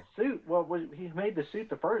made thing. that suit. Well, he made the suit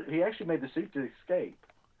the first. He actually made the suit to escape.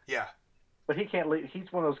 Yeah. But he can't leave.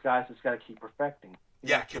 He's one of those guys that's got to keep perfecting.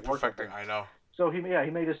 Yeah, keep perfecting. I know. So he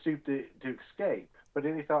made a suit to escape. But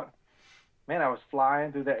then he thought, man, I was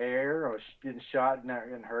flying through the air, I was getting shot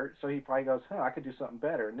and hurt. So he probably goes, I could do something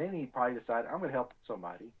better. And then he probably decided, I'm going to help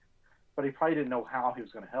somebody. But he probably didn't know how he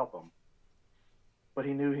was going to help them. But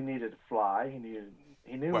he knew he needed to fly. He knew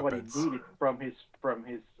Weapons. what he needed from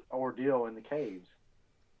his ordeal in the caves.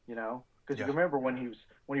 You know, because you remember when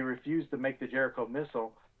he refused to make the Jericho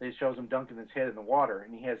missile, it shows him dunking his head in the water,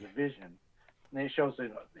 and he has a vision. And then it shows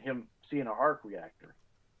him seeing an arc reactor.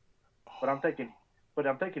 But I'm thinking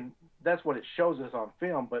that's what it shows us on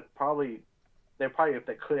film. But if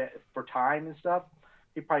they could, for time and stuff,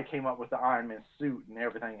 he probably came up with the Iron Man suit and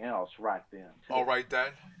everything else right then. Too. All right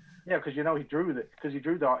then. Yeah, because he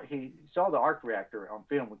saw the arc reactor on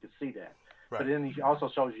film. We could see that. Right. But then he also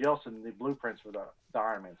shows Yeltsin the blueprints for the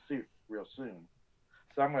Iron Man suit real soon.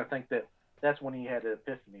 So I'm going to think that's when he had the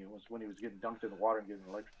epiphany, was when he was getting dunked in the water and getting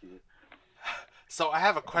electrocuted. So I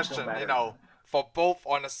have a question, for both,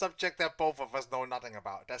 on a subject that both of us know nothing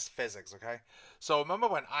about. That's physics, okay? So remember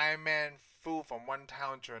when Iron Man flew from one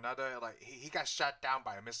town to another, like he got shot down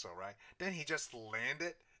by a missile, right? Then he just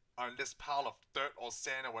landed on this pile of dirt or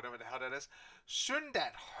sand or whatever the hell that is. Shouldn't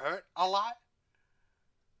that hurt a lot?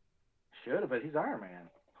 Should have, but he's Iron Man.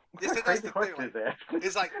 That's the thing. Like,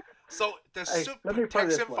 it's like, so the suit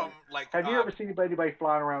protects him from like. Have you ever seen anybody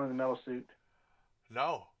flying around in a metal suit?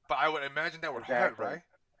 No, but I would imagine that would hurt, right?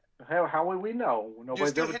 How would we know?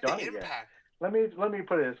 Nobody's ever done it yet. Let me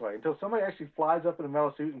put it this way: until somebody actually flies up in a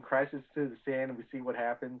metal suit and crashes to the sand, and we see what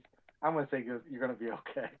happens, I'm gonna say you're gonna be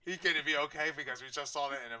okay. You're gonna be okay because we just saw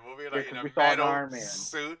that in a movie, like in a metal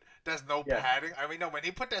suit. There's no padding. I mean, no, when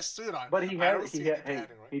he put that suit on, but he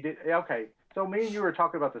did. Okay, so me and you were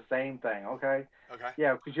talking about the same thing. Okay. Okay.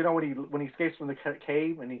 Yeah, because when he escapes from the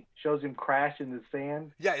cave and he shows him crash in the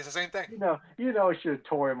sand. Yeah, it's the same thing. It should have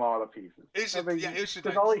tore him all to pieces. It should. It should.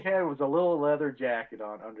 Because all he had was a little leather jacket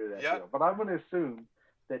on under that. Deal. But I'm going to assume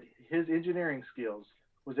that his engineering skills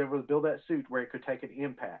was able to build that suit where it could take an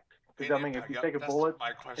impact. Because if you take a bullet,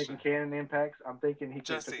 taking cannon impacts, I'm thinking he could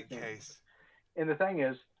just in case. And the thing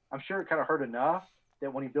is, I'm sure it kind of hurt enough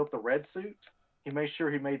that when he built the red suit, he made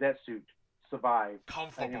sure he made that suit survive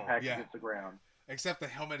an impact against the ground. Except the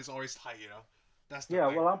helmet is always tight, That's the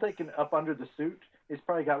thing. Well, I'm thinking up under the suit, it's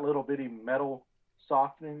probably got little bitty metal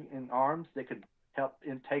softening in arms that could help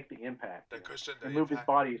take the impact. The cushion. And move his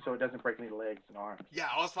body so it doesn't break any legs and arms. Yeah,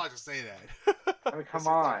 I was about to say that. I mean, come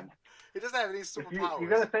on. He doesn't have any superpowers. You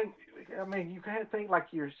got to think. I mean, you can't think like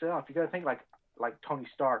yourself. You got to think like Tony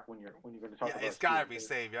Stark when you're going to talk about. Yeah, it's got to be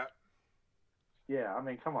saved. Yeah. Yeah, I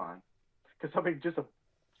mean, come on. Because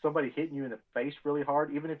somebody hitting you in the face really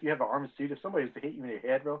hard, even if you have an armored suit, if somebody was to hit you in the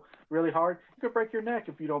head really hard, you could break your neck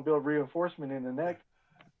if you don't build reinforcement in the neck.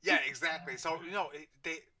 Yeah, exactly. So,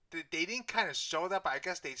 they didn't kind of show that, but I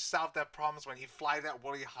guess they solved that problem when he fly that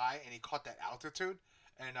really high and he caught that altitude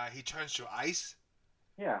and he turns to ice.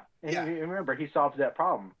 Yeah. And remember, he solved that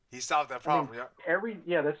problem. He solved that problem,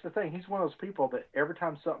 that's the thing. He's one of those people that every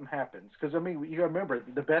time something happens, because, I mean, you got to remember,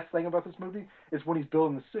 the best thing about this movie is when he's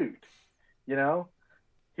building the suit,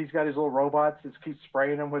 He's got his little robots that keep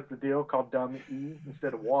spraying him with the deal called Dummy E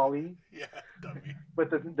instead of Wall-E. Yeah, Dummy. But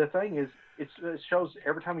the thing is, it shows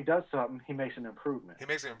every time he does something, he makes an improvement. He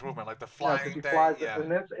makes an improvement, like the flying thing. Flies,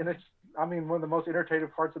 and it's I mean, one of the most entertaining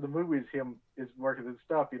parts of the movie is working with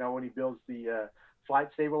stuff. When he builds the flight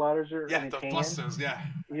stabilizer. Yeah, the thrusters. Yeah.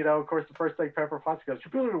 Of course, the first thing Pepper Potts goes,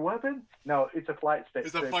 "You're building a weapon?" No, it's a flight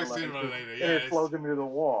stabilizer. It's a flight stabilizer. Yeah. And it flows him into the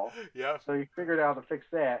wall. Yeah. So he figured out how to fix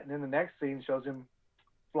that, and then the next scene shows him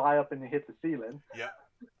fly up and hit the ceiling. Yeah.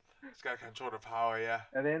 He's got to control the power, yeah.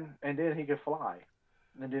 And then he can fly.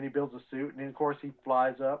 And then he builds a suit, and then of course he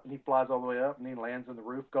flies up, and he flies all the way up, and he lands on the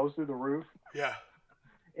roof, goes through the roof. Yeah.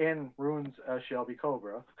 And ruins Shelby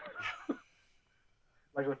Cobra.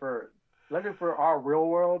 Luckily for our real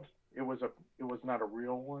world, it was not a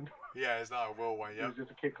real one. Yeah, it's not a real one. Yeah. It was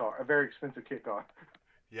just a kit car, a very expensive kit car.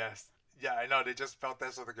 Yes. Yeah, I know. They just felt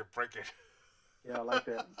that so they could break it. Yeah, I like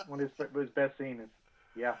that. His best scene is,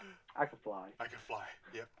 yeah, I can fly. I can fly.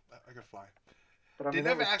 Yep, I can fly. But I mean, they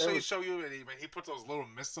never actually show you when he puts those little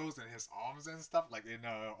missiles in his arms and stuff, like in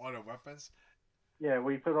all the weapons. Yeah,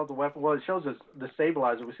 when he puts out the weapon, well, it shows us the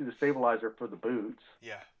stabilizer. We see the stabilizer for the boots.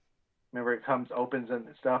 Yeah. Remember, it opens and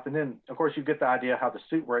stuff, and then of course you get the idea how the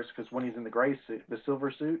suit works because when he's in the gray suit, the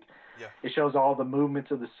silver suit, yeah, it shows all the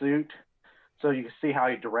movements of the suit. so you can see how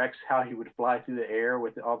he directs how he would fly through the air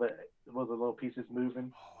with all the little pieces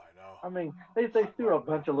moving. Oh, I know. I mean, they threw a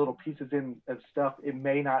bunch of little pieces in of stuff. It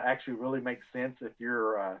may not actually really make sense if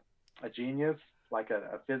you're a genius, like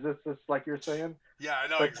a physicist, like you're saying. Yeah, I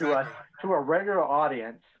know But exactly. to a regular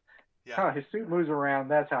audience, Yeah. his suit moves around.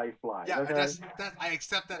 That's how he flies. Yeah, Okay, that I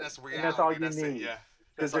accept that as reality. and that's all you That's it. need. Yeah, that's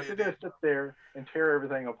Because all if you you're need. gonna sit there and tear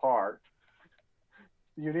everything apart,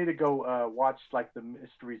 you need to go watch like the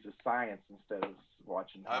mysteries of science instead of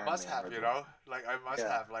watching. I Iron must Man have, you know, like I must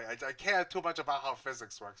Yeah. have, like I care too much about how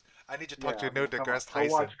physics works. I need to talk Yeah, to Neil come on, deGrasse go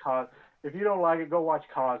Tyson. watch If you don't like it, go watch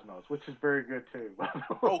Cosmos, which is very good too.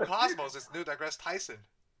 Oh, Cosmos is Neil deGrasse Tyson.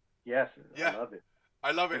 Yes, Yeah, I love it.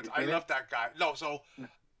 I love Have it. you I seen love it? that guy. No, so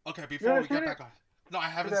okay, You before haven't we seen get it? back on, no, I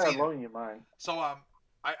haven't Put that seen it. alone in your mind. So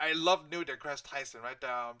I love Neil deGrasse Tyson, right?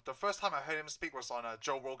 The first time I heard him speak was on a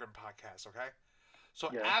Joe Rogan podcast. Okay,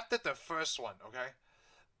 so Yeah. after the first one, okay,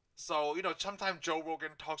 so you know sometimes Joe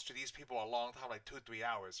Rogan talks to these people a long time, like 2-3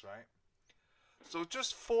 hours, right? So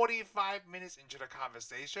just 45 minutes into the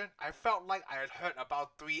conversation, I felt like I had heard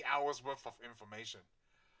about 3 hours worth of information.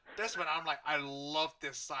 That's when I'm like, I love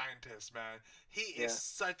this scientist, man. He is Yeah.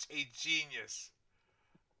 such a genius.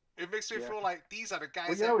 It makes me Yeah. feel like these are the guys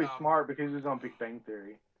Well, you that know he's smart because he's on Big Bang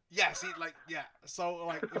Theory. yeah, see, like, yeah. So,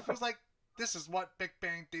 like, it feels like this is what Big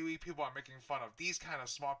Bang Theory people are making fun of. These kind of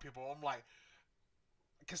smart people. I'm like,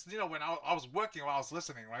 because, you know, when I was working while I was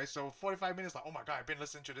listening, right? So, 45 minutes, like, oh my God, I've been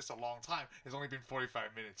listening to this a long time. It's only been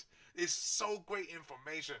 45 minutes. It's so great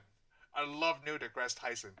information. I love Neil deGrasse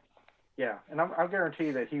Tyson. Yeah, and I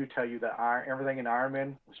guarantee that he would tell you that everything in Iron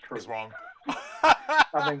Man was true. It's wrong.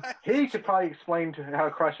 I mean, he could probably explain to how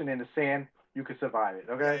crushing into sand you could survive it.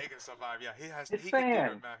 Yeah, Okay. he can survive. Yeah, It's he can do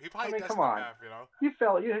sand. the math. He probably does come the on. math, you know. You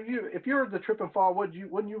fell. If you were to trip and fall, wouldn't you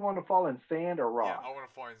want to fall in sand or rock? Yeah, I want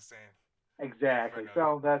to fall in sand. Exactly. Definitely.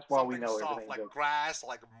 So that's why Something we know soft, everything. like goes. grass,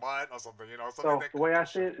 like mud or something, you know. Something So that the way I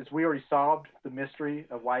push see it is, we already solved the mystery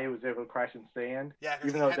of why he was able to crash in sand. Yeah,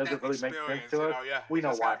 even though it doesn't really make sense to us, yeah, we know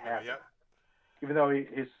just what happened, happened. Yep. Even though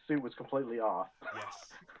his suit was completely off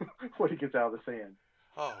Yes. when he gets out of the sand.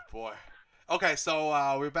 Oh boy. Okay, so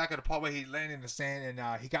we're back at the part where he landed in the sand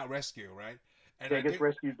and he got rescued, right? And Yeah, he gets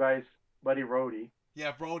rescued by his buddy Rhodey.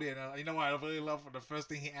 Yeah, Brody, and you know what I really love? The first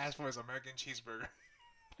thing he asked for is American cheeseburger.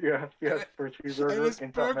 Yeah, for a cheeseburger. And this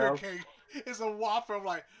and Burger King is a Whopper. I'm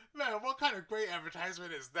like, man, what kind of great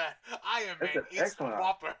advertisement is that? Iron Man eats the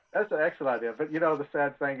Whopper. That's an excellent idea. But you know, the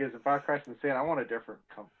sad thing is, if I crash in the sand, I want a different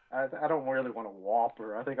I don't really want a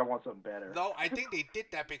Whopper. I think I want something better. No, I think they did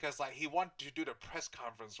that because like he wanted to do the press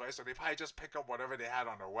conference, right? So they probably just pick up whatever they had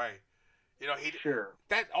on their way. You know, Sure.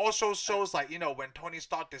 That also shows like, you know, when Tony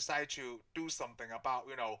Stark decided to do something about,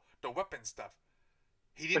 you know, the weapon stuff.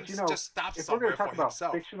 He didn't just stop somewhere for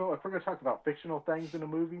himself. If we're going to talk about fictional things in a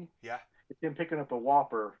movie, yeah, it's him picking up a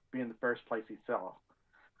Whopper being the first place he saw.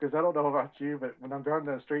 Because I don't know about you, but when I'm driving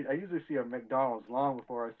down the street, I usually see a McDonald's long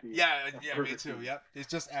before I see. Yeah, me too. Yep, it's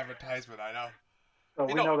just advertisement. I know. So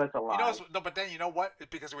we know that's a lie. You know, no, but then you know what? It's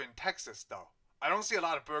because we're in Texas, though. I don't see a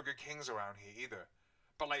lot of Burger Kings around here either.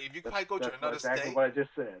 But like, if you probably go to another exactly state. What I just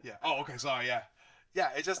said. Yeah. Oh, okay. Sorry. Yeah. Yeah.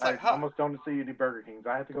 It's just like, I almost don't see any Burger Kings.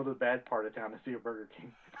 I have to go to the bad part of town to see a Burger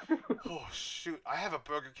King. Oh shoot! I have a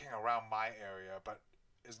Burger King around my area, but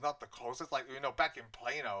it's not the closest. Like, you know, back in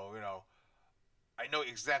Plano, you know, I know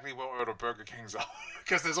exactly where the Burger Kings are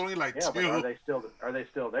because there's only like two. But are they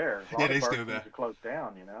still there? Yeah, they're still there. Are closed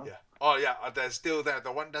down, you know. Yeah. Oh yeah, they're still there.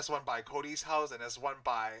 That's one by Cody's house, and there's one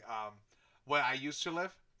by where I used to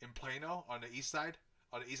live in Plano on the east side.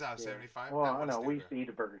 On the east side of 75. Well, I know we used to eat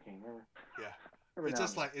a Burger King. Remember? Yeah. It's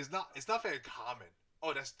just like it's not very common.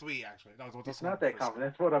 Oh, that's three actually. No, it's not that common.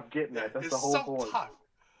 That's what I'm getting at. That's the whole point. It's so tough.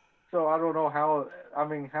 So I don't know how. I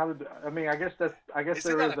mean, I guess there is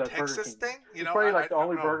a Burger Texas King. thing. You know, it's probably like the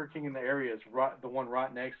only Burger King in the area is the one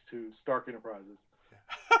right next to Stark Enterprises.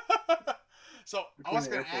 Yeah. So I was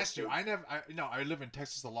gonna ask you. I live in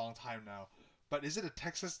Texas a long time now, but is it a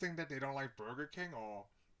Texas thing that they don't like Burger King or?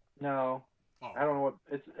 No. Oh. I don't know what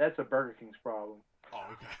that's a Burger King's problem. Oh,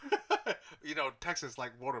 okay. You know, Texas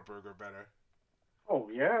like Whataburger better. Oh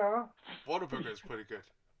yeah. Whataburger is pretty good.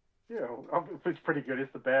 Yeah, it's pretty good.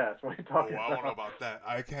 It's the best. What are you talking about? I don't know about that.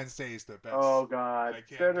 I can't say it's the best. Oh God,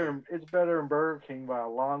 it's better than Burger King by a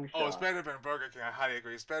long shot. Oh, it's better than Burger King. I highly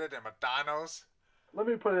agree. It's better than McDonald's. Let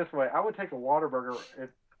me put it this way: I would take a Whataburger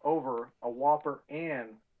over a Whopper and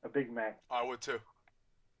a Big Mac. I would too.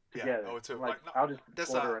 Together. Yeah, I would too. Like, I'll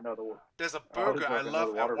just order another one. There's a burger I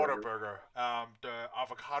love at Whataburger. The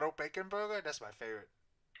avocado bacon burger. That's my favorite.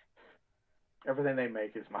 Everything they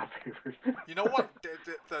make is my favorite. You know what?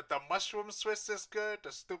 The mushroom Swiss is good.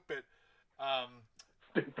 The stupid.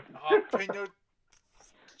 jalapeno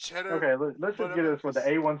cheddar. Okay, let's just get this one. The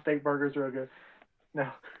A1 steak burgers are good. No.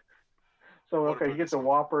 So okay, he gets a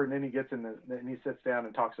Whopper, and then he gets then he sits down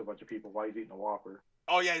and talks to a bunch of people while he's eating the Whopper.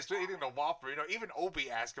 Oh yeah, he's eating the Whopper. You know, even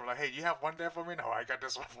Obi asked him like, "Hey, you have one there for me?" No, I got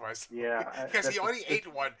this one for myself. Yeah, because he already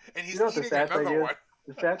ate one, and he's eating another one.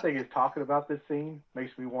 The sad thing is talking about this scene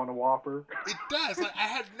makes me want a Whopper. It does. Like I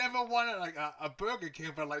had never wanted like a Burger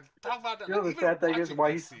King, but like talk about that. You know, the sad thing is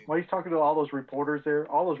while he's talking to all those reporters there,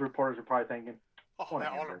 all those reporters are probably thinking, "Oh,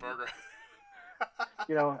 I want a burger."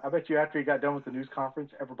 You know, I bet you after he got done with the news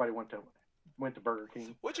conference, everybody went to Burger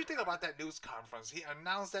King. What'd you think about that news conference? He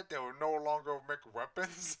announced that they will no longer make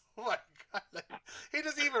weapons. Oh my God. Like, he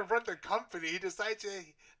doesn't even run the company. He decides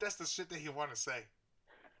that's the shit that he want to say.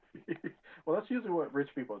 Well, that's usually what rich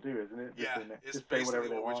people do, isn't it? Yeah, just say whatever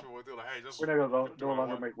they want. Rich people do. Like, hey, just we're not going to no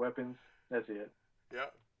longer make weapons. That's it. Yeah.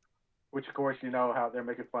 Which, of course, you know how they're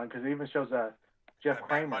making fun, because it even shows Jeff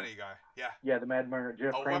Kramer. Mad Money guy. Yeah. Yeah, the Mad Money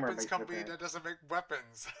Jeff Kramer. A weapons company that doesn't make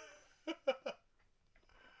weapons.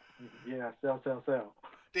 Yeah, sell.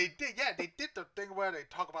 They did the thing where they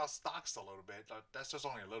talk about stocks a little bit. Like, that's just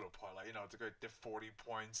only a little part. Like, you know, to go dip 40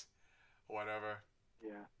 points, or whatever.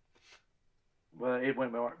 Yeah. Well, it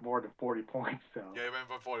went more than 40 points, so. Yeah, it went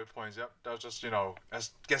for 40 points. Yep, that was just, you know,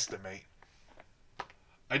 as guesstimate.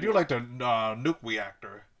 I do like the nuke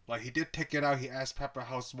reactor. Like, he did take it out. He asked Pepper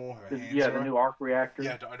how small her hands were. The new arc reactor.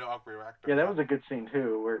 Yeah, the new arc reactor. Yeah, that was a good scene,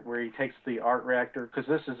 too, where he takes the arc reactor, because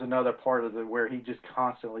this is another part of where he just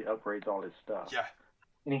constantly upgrades all his stuff. Yeah.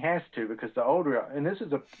 And he has to, because the older, and this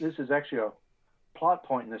is actually a plot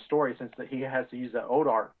point in the story, since that he has to use the old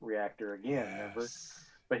arc reactor again, remember?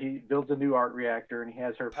 But he builds a new arc reactor, and he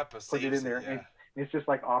has her put it in there, and it's just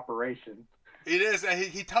like Operation. It is, and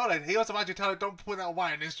he told her, he was about to tell her, don't put that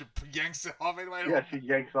wine, and then she yanks it off anyway. Yeah, she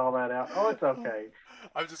yanks all that out. Oh, it's okay.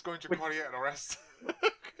 I'm just going to Cartier and arrest.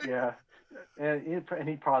 Yeah, and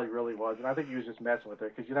he probably really was, and I think he was just messing with her,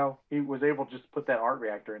 because, you know, he was able to just put that art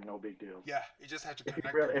reactor in, no big deal. Yeah, he just had to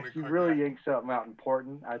connect if you really yank something out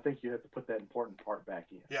important, I think you have to put that important part back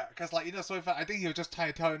in. Yeah, because, like, you know, so if I think he was just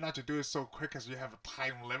trying to tell her not to do it so quick, because you have a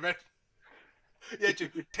time limit. Yeah, you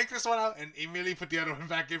take this one out and immediately put the other one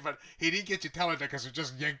back in, but he didn't get you telling that because you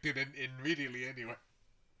just yanked it in immediately anyway.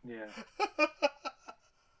 Yeah.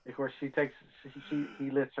 Of course, he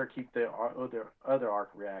lets her keep the other arc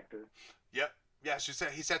reactor. Yep. Yeah,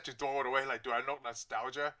 he said to throw it away. Like, do I know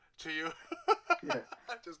nostalgia to you? Yeah.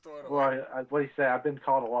 Just throw it away. Well, what he said, I've been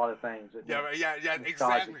called a lot of things. Yeah,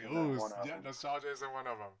 exactly. Nostalgia isn't one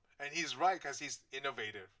of them. And he's right, because he's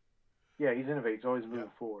innovative. Yeah, he's innovative. He's always moving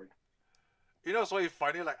forward. You know, it's really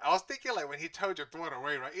funny. Like, I was thinking, like, when he told you to throw it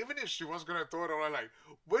away, right? Even if she was gonna throw it away, like,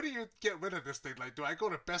 where do you get rid of this thing? Like, do I go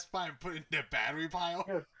to Best Buy and put it in the battery pile?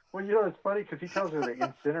 Yeah. Well, you know, it's funny because he tells her to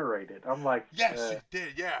incinerate it. I'm like, yes, she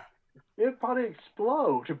did. Yeah. It'd probably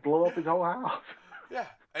explode to blow up his whole house. Yeah,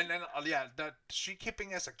 and then that she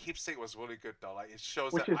keeping as a keepsake was really good though. Like, it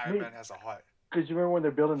shows that Iron Man has a heart. Because you remember when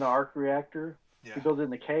they're building the arc reactor? Yeah. He builds it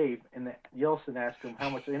in the cave, and Yeltsin asked him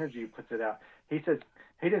how much energy he puts it out. He said.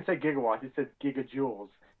 He didn't say gigawatts. He said gigajoules.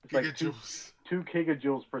 It's like 2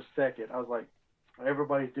 gigajoules per second. I was like,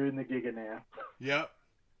 everybody's doing the giga now. Yep.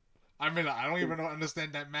 I mean, I don't even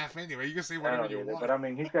understand that math anyway. You can say whatever you want. But I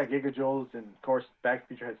mean, he's got gigajoules, and of course, Back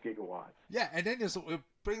to the Future has gigawatts. Yeah, and then it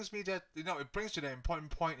brings me to it brings to the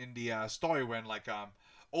important point in the story when like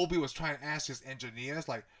Obi was trying to ask his engineers,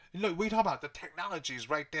 like, look, we talk about the technology is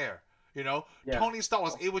right there. You know, Tony Stark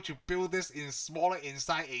was able to build this smaller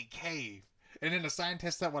inside a cave. And then the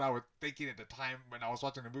scientist said what I was thinking at the time when I was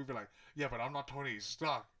watching the movie, like, yeah, but I'm not Tony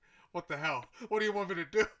Stark. What the hell? What do you want me to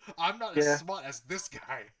do? I'm not as smart as this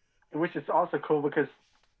guy. Which is also cool because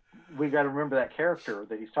we got to remember that character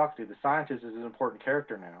that he's talking to. The scientist is an important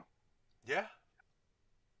character now. Yeah.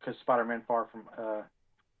 Because Spider-Man Far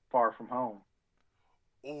From Home.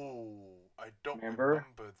 Oh, I don't remember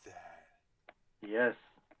that. Yes.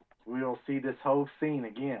 We'll see this whole scene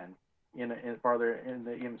again. Farther in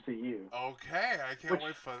the MCU. Okay, I can't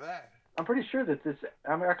wait for that. I'm pretty sure that this.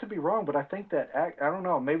 I mean, I could be wrong, but I think that I don't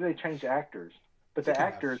know. Maybe they changed actors, but the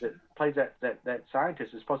actor that plays that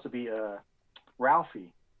scientist is supposed to be Ralphie.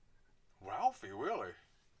 Ralphie, really?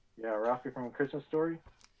 Yeah, Ralphie from A Christmas Story.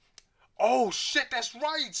 Oh shit, that's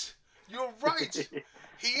right. You're right.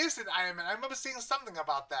 He is an Iron Man. I remember seeing something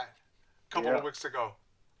about that a couple of weeks ago.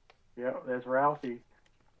 Yeah, that's Ralphie.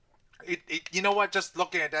 You know what? Just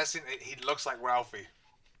looking at that scene, he looks like Ralphie.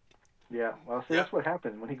 Yeah, well, see, that's what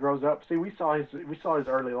happened when he grows up. See, we saw his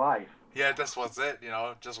early life. Yeah, that's what's it. You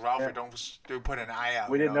know, just Ralphie don't put an eye out.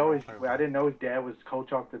 We didn't know I didn't know his dad was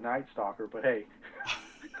Kolchak the Night Stalker, but hey,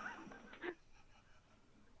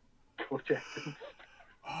 Kolchak.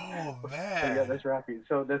 Oh So yeah, man. that's Rocky.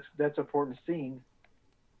 So that's an important scene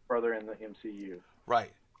further in the MCU.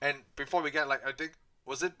 Right. And before we get like, I think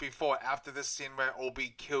was it before or after this scene where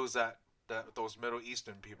Obi kills those Middle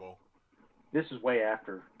Eastern people? This is way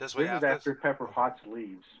after. This way This is after. after Pepper Okay. Potts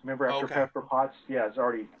leaves. Remember after Okay. Pepper Potts? Yeah, it's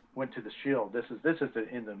already went to the Shield. This is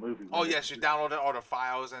in the movie Oh when this yes, is. you downloaded all the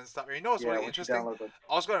files and stuff. You know what's Yeah, really once you interesting? download the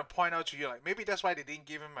I was gonna point out to you like maybe that's why they didn't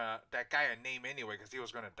give him that guy a name anyway because he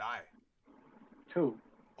was gonna die. two.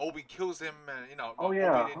 Obi kills him, and Oh Obi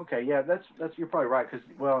yeah, didn't. okay, yeah, that's you're probably right because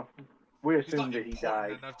well, we He's not assumed that he important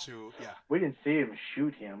died. enough to. Yeah. We didn't see him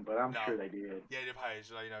shoot him, but I'm No. sure they did. Yeah, they probably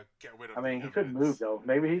just, get rid of I the mean, he couldn't move evidence. though.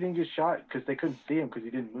 Maybe he didn't get shot because they couldn't see him because he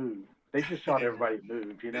didn't move. They just He shot didn't move. everybody that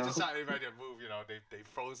moved, you They know. just shot everybody to move. They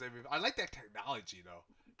froze everybody. I like that technology though.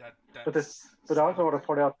 But this, That's but I also silent want thing.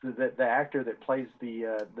 to point out the actor that plays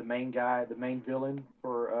the main guy, the main villain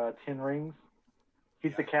for Ten Rings.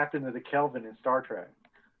 He's Yeah. the captain of the Kelvin in Star Trek.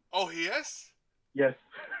 Oh, he is. Yes,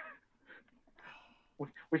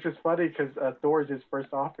 which is funny because Thor is his first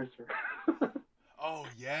officer. Oh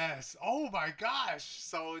yes. Oh my gosh.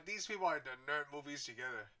 So these people are in the nerd movies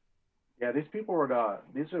together. Yeah, these people are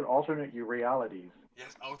these are alternate realities.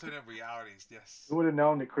 Yes, alternate realities. Yes. Who would have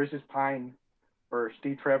known that Chris's Pine or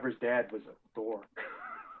Steve Trevor's dad was Thor?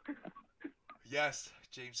 Yes.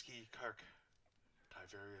 James Key Kirk.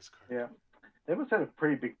 Tiberius Kirk. Yeah, they must have had a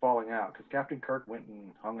pretty big falling out because Captain Kirk went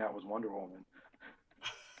and hung out with Wonder Woman.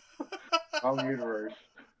 Wrong universe.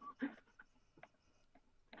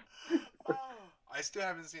 Oh, I still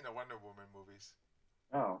haven't seen the Wonder Woman movies.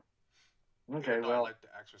 Oh, okay. Even though I Well, like the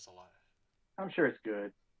actress a lot. I'm sure it's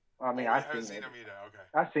good. I mean, Oh, you I've haven't seen seen it. them either. Okay.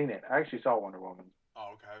 I've seen it. I actually saw Wonder Woman.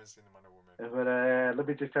 Oh, okay. I haven't seen the Wonder Woman. But let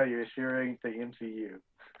me just tell you, it sure ain't the MCU.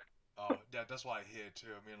 Oh, yeah, that's why I hear it too.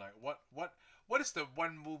 I mean, like, what is the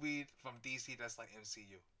one movie from DC that's like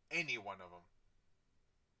MCU? Any one of them, well,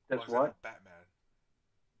 That's except for what? Batman.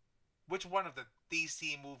 Which one of the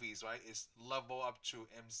DC movies, right, is level up to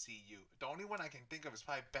MCU? The only one I can think of is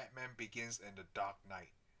probably Batman Begins and The Dark Knight.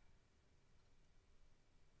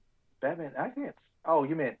 Batman. I can't. Oh,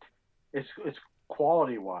 you meant it's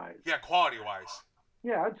quality wise. Yeah, quality wise.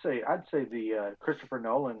 Yeah, I'd say the Christopher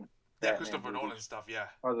Nolan Yeah, Batman Christopher movies Nolan stuff. Yeah.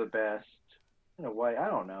 are the best in a way. I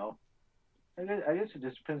don't know. I guess it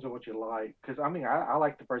just depends on what you like. Because I mean, I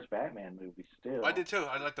like the first Batman movie I still. did too.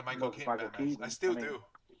 I like the Michael Keaton Michael Batman. I Keaton. I still mean, do.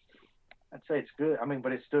 I'd say it's good. I mean,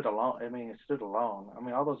 but it stood alone. I mean, it stood alone. I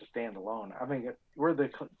mean, all those are standalone. I mean, where they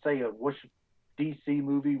say which DC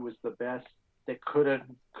movie was the best that could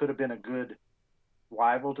have been a good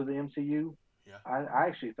rival to the MCU. Yeah. I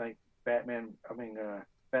actually think Batman. I mean,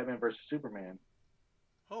 Batman versus Superman.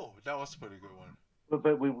 Oh, that was a pretty good one.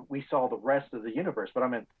 But we saw the rest of the universe. But I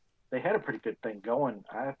mean, they had a pretty good thing going.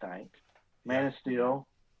 I think. Yeah. Man of Steel.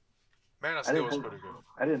 Man of I Steel didn't was think. pretty good.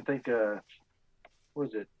 I didn't think. What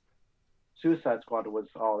was it? Suicide Squad was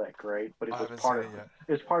all that great, but it I was haven't part seen of it yet.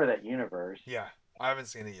 it was part of that universe. Yeah, I haven't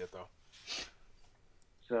seen it yet though.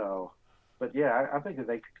 So, but yeah, I think that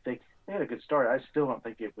they had a good start. I still don't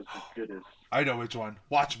think it was as good as. I know which one.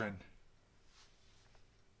 Watchmen.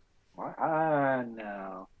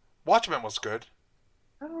 No. Watchmen was good.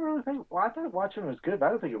 I don't really think. Well, I thought Watchmen was good, but I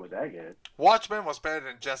don't think it was that good. Watchmen was better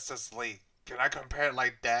than Justice League. Can I compare it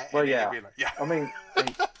like that? Well, And then yeah. you'd be like, yeah. I mean,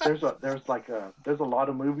 there's a lot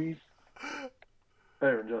of movies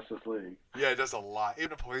better than Justice League. Yeah, there's a lot.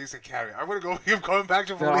 Even the Police Academy. I'm gonna go. Keep going back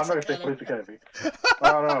to No, I'm Police not gonna say Academy. Police Academy.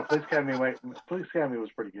 Oh no, Police Academy was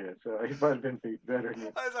pretty good, so he might have been better than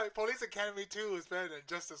it. I was like, Police Academy 2 is better than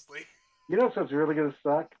Justice League. You know what's really gonna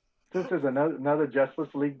suck? Since there's another Justice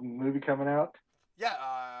League movie coming out, Yeah,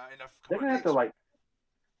 in a they're couple gonna of have to days. like.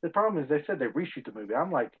 The problem is they said they reshoot the movie.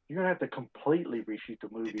 I'm like, you're gonna have to completely reshoot the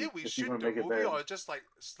They movie did if you're reshoot gonna the make it movie, better. or just like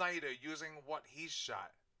Snyder using what he shot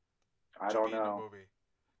I to don't be in the know. movie?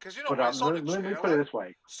 Because you know, But when I saw the let me put it trailer, this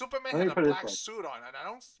way. Superman Let me had a put it this black way. suit on, and I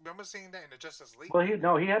don't remember seeing that in the Justice League. Well,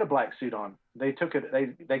 movie. he had a black suit on. They took it.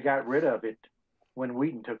 They got rid of it when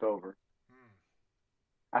Whedon took over.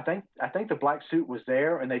 Hmm. I think the black suit was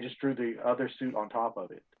there, and they just drew the other suit on top of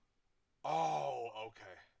it. Oh, okay.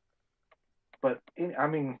 But I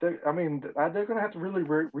mean, they're going to have to really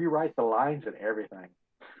rewrite the lines and everything.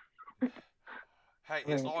 Hey,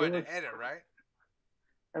 I it's mean, all in the edit, right?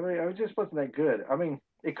 it just wasn't that good. I mean,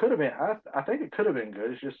 it could have been. I think it could have been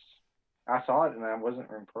good. It's just I saw it and I wasn't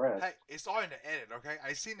impressed. Hey, it's all in the edit, okay?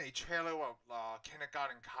 I seen a trailer of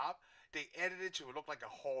Kindergarten Cop. They edited it to look like a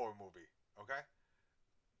horror movie, okay?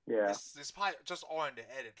 Yeah, It's probably just all in the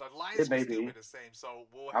edit. The lines it will may still be. be the same, so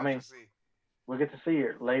we'll I have mean, to see. we'll get to see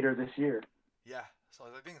it later this year. Yeah, so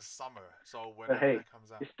I think it's summer, so But whenever hey, that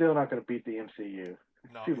comes out. it's still not going to beat the MCU.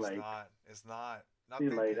 It's No, too it's late. not. It's not. Too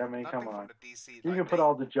Nothing. late. I mean, Nothing come from on. the DC. You Like can put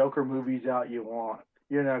all the Joker movies out you want.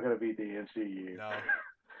 You're not going to beat the MCU. No.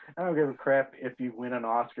 I don't give a crap if you win an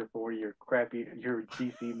Oscar for your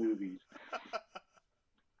DC movies.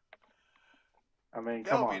 I mean,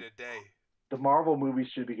 come That'll on. be the day. The Marvel movies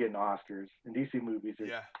should be getting Oscars, and DC movies are.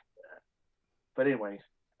 Yeah. But anyways,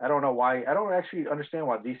 I don't know why. I don't actually understand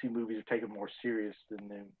why DC movies are taken more serious than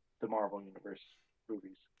the Marvel Universe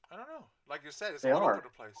movies. I don't know. Like you said, it's They all are. over the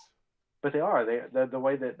place. But they are. The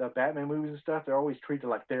way that the Batman movies and stuff, they're always treated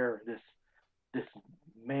like they're this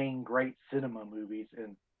main great cinema movies,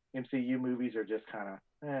 and MCU movies are just kind of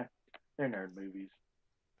they're nerd movies.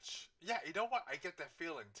 Yeah, you know what? I get that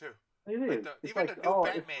feeling too. It Like is. even the new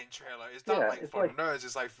Batman trailer, it's not like for nerds.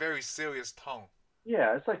 It's like very serious tone.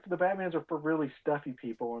 Yeah, it's like the Batmans are for really stuffy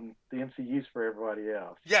people, and the MCU's for everybody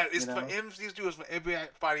else. Yeah, it's for MCU, it's for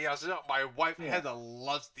everybody else. My wife Heather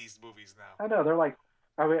loves these movies now. I know they're like,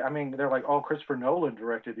 I mean, they're like, oh, Christopher Nolan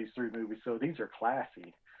directed these 3 movies, so these are classy.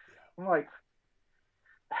 Yeah. I'm like,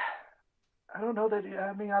 I don't know that.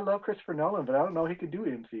 I mean, I love Christopher Nolan, but I don't know he could do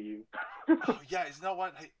MCU. Oh, yeah, you know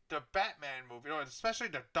what? The Batman movie, especially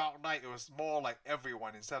the Dark Knight, it was more like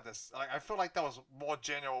everyone instead of this. Like I feel like that was more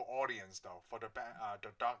general audience though for the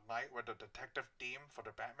Dark Knight with the detective theme for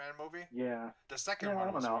the Batman movie. Yeah. The second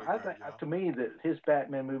one was really good. To me, that his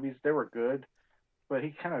Batman movies they were good, but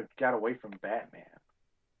he kind of got away from Batman.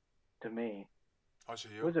 To me,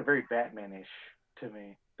 it wasn't very Batman-ish to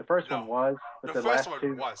me. The first one was, but the first last one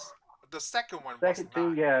 2 was. The second one was Second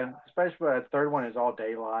two, yeah. Especially the third one is all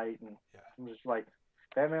daylight. And I'm just like,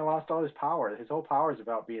 Batman lost all his power. His whole power is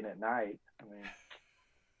about being at night. I mean,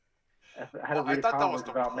 I had to read a comic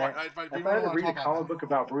book about If I had to read a comic book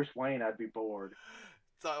about Bruce Wayne, I'd be bored.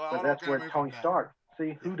 But that's where Tony Stark.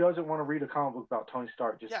 See, who doesn't want to read a comic book about Tony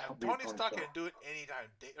Stark? Tony Stark can do it anytime.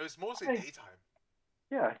 It was mostly daytime.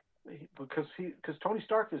 Yeah, because Tony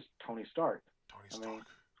Stark is Tony Stark. Tony Stark.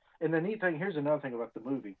 And the neat thing, here's another thing about the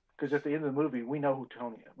movie. Because at the end of the movie, we know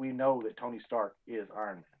that Tony Stark is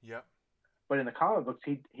Iron Man. Yep. But in the comic books,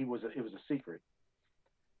 it was a secret.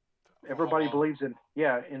 Everybody believes in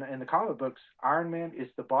the comic books, Iron Man is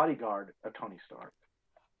the bodyguard of Tony Stark.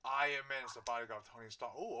 Iron Man is the bodyguard of Tony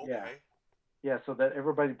Stark. Oh, okay. Yeah, so that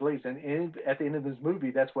everybody believes. And at the end of this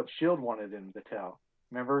movie, that's what S.H.I.E.L.D. wanted him to tell.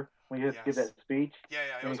 Remember when he had to give that speech? Yeah,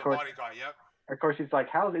 it was a bodyguard, yep. Of course, he's like,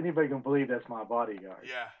 how is anybody going to believe that's my bodyguard?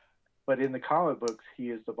 Yeah. But in the comic books, he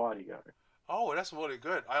is the bodyguard. Oh, that's really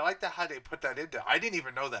good. I like that how they put that in there. I didn't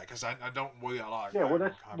even know that because I don't read a lot. Yeah,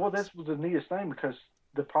 that's the neatest thing because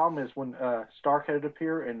the problem is when Stark had to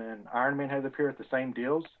appear and then Iron Man had to appear at the same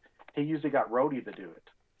deals, he usually got Rhodey to do it.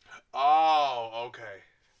 Oh, okay.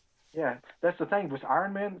 Yeah, that's the thing with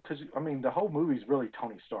Iron Man because I mean the whole movie is really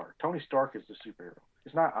Tony Stark. Tony Stark is the superhero.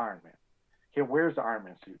 It's not Iron Man. He wears the Iron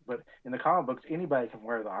Man suit, but in the comic books, anybody can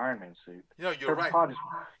wear the Iron Man suit. You're Pepper right.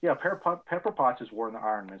 Potts Pepper Potts is wearing the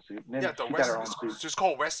Iron Man suit. And then she got her own suit. It's just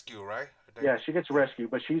called Rescue, right? Yeah, she gets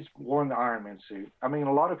rescued, but she's worn the Iron Man suit. I mean,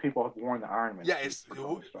 a lot of people have worn the Iron Man suit. Yeah, it's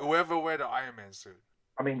whoever wear the Iron Man suit.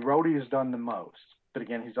 I mean, Rhodey has done the most, but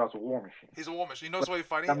again, he's also War Machine. He's a War Machine. You know what's really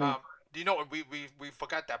funny? Do you know what we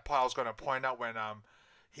forgot that part I was going to point out when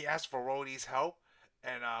he asked for Rhodey's help,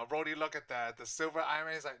 and Rhodey looked at the silver Iron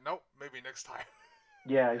Man. He's like, nope, maybe next time.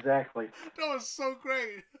 Yeah, exactly. That was so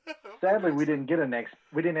great. Sadly, we didn't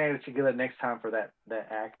actually get a next time for that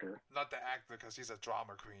actor. Not the actor, because he's a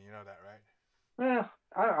drama queen. You know that, right? Well,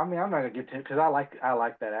 I mean, I'm not gonna get to it because I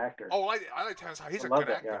like that actor. Oh, I like Terrence Howard. He's a good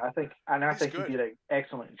actor. Guy. I think he did an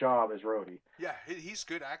excellent job as Rhodey. Yeah, he's a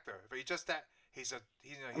good actor, but he just that. He's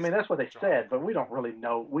I mean, that's what they said, but we don't really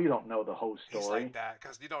know. We don't know the whole story. He's like that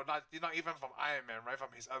because not even from Iron Man, right? From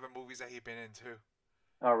his other movies that he's been in too.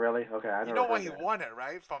 Oh, really? Okay, I You know why he won it,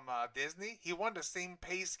 right? From Disney, he won the same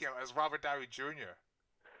pay scale as Robert Downey Jr.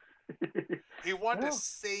 He won the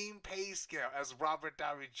same pay scale as Robert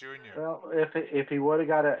Downey Jr. Well, if he would have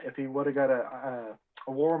got a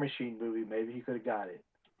War Machine movie, maybe he could have got it.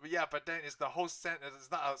 Yeah, but then it's the whole it's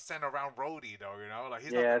not a center around Rhodey though, you know, like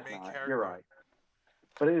he's not the main character. You're right.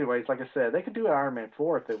 But anyways, like I said, they could do Iron Man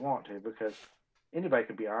 4 if they want to because anybody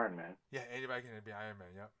could be Iron Man. Yeah, anybody can be Iron Man.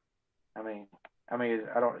 Yep. I mean,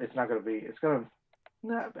 it's not going to be. It's going to.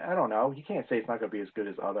 No, I don't know. You can't say it's not going to be as good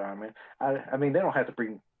as other Iron Man. I mean, they don't have to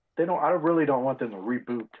bring. They don't. I really don't want them to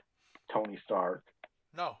reboot Tony Stark.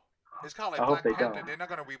 No, it's kind of like Black Panther. They're not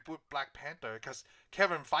going to reboot Black Panther because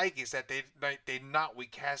Kevin Feige said they're not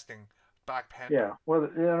recasting Black Panther. Yeah, well,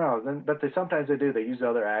 but sometimes they do. They use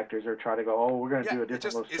other actors or try to go, oh, we're going to do a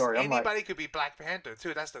different little story. Anybody could be Black Panther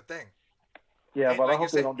too. That's the thing. Yeah, but I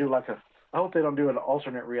hope they don't do like a I hope they don't do an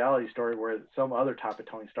alternate reality story where some other type of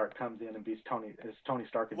Tony Stark comes in and beats Tony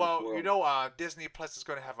Stark in this Well, world. Disney Plus is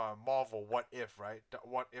going to have a Marvel What If, right? The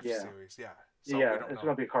What If Yeah, series, yeah. So we yeah, don't it's know.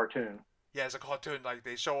 gonna be a cartoon. Yeah, it's a cartoon. Like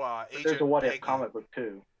they show But there's a Agent What If Peggy. comic book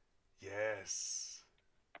too. Yes,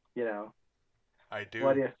 You know, I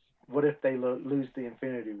what do. if what if they lose the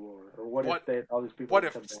Infinity War, or what if What all these people What didn't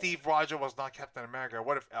if come back? Steve Rogers was not Captain America?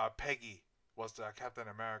 What if Peggy was Captain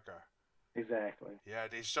America? Exactly. Yeah,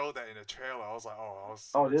 they showed that in the trailer. I was like, oh, I was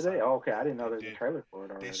Oh, super did they? excited. Oh, okay, I Yeah, didn't know they there was a did. trailer for it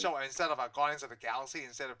They already. show instead of Guardians of the Galaxy,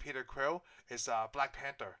 instead of Peter Quill, it's Black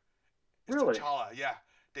Panther. It's Really? T'Challa. Yeah,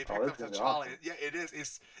 they Oh, picked that's up gonna be T'Challa. awesome. Yeah, it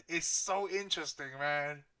is. It's so interesting,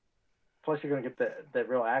 man. Plus, you're gonna get the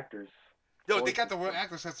real actors' Yo, they got voices. the real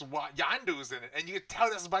actor since Yandu's in it, and you can tell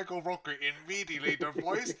that's Michael Rooker immediately. The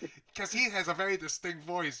voice, because he has a very distinct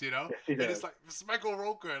voice, Yes, he and does. it's Michael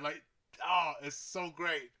Rooker. Like, oh, it's so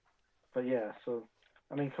great. But yeah, so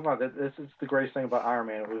I mean, come on, this is the greatest thing about Iron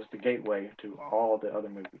Man. It was the gateway to all the other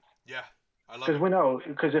movies. Yeah, I love Because it. we know,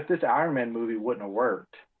 because if this Iron Man movie wouldn't have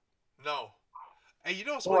worked, No, and you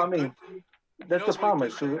know what's well, really I good? mean, You that's know the what's really problem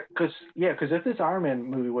good, is Shane? because if this Iron Man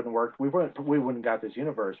movie wouldn't work, we wouldn't got this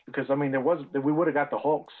universe. Because I mean, we would have got the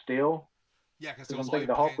Hulk still. Yeah, because it Because was I'm all thinking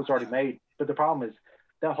the Hulk pain. was already Yeah, made. But the problem is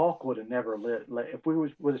that Hulk would have never if we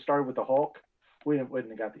would have started with the Hulk, we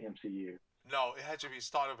wouldn't have got the MCU. no, it had to be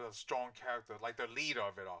started with a strong character, like the leader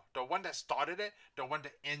of it all, the one that started it, the one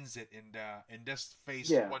that ends it in this phase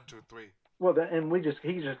Yeah. 1, 2, 3. Well, and he just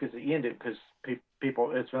gets to end it because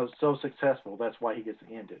people it's so successful. That's why he gets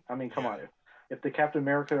to end it. I mean, come Yeah, on, if the Captain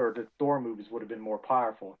America or the Thor movies would have been more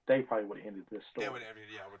powerful, they probably would have ended this they would story. have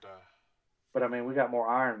yeah with the. But I mean, we got more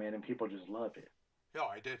Iron Man, and people just loved it. Yo,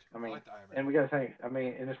 I did. I I mean, liked Iron Man. and we got to think. I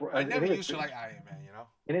mean, I and never used to like Iron Man.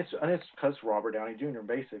 it's because Robert Downey Jr.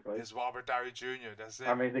 basically. It's Robert Downey Jr. That's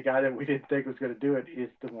I it. mean, the guy that we didn't think was going to do it is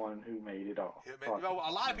the one who made it all.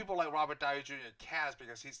 A lot of people like Robert Downey Jr. Cast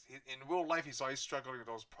because in real life he's always struggling with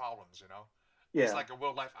those problems. He's Yeah, like a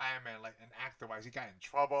real life Iron Man, like an actor wise. He got in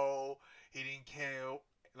trouble. He didn't care.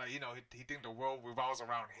 Like he think the world revolves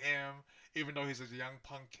around him, even though he's a young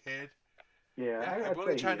punk kid. yeah, Yeah, and I'd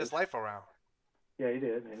really say he turned is. his life around. Yeah, he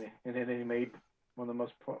did, and then he made one of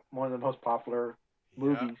the most popular Yeah,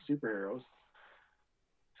 movie superheroes.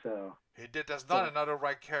 So, he did. There's not so another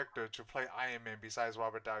right character to play Iron Man besides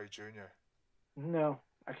Robert Downey Jr. no,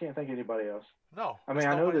 I can't think of anybody else. No, I mean,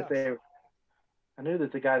 there's nobody else. I knew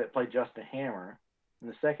that the guy that played Justin Hammer in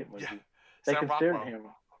the second Yeah, movie, they Sam considered Rockwell. him,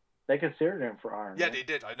 they considered him for Iron Yeah, Man, they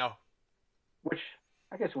did. I know. which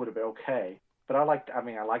I guess would have been okay. But I liked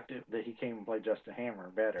it that he came and played Justin Hammer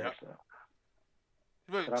better. Yep. So,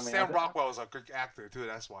 but But I mean, Sam Rockwell is a good actor too.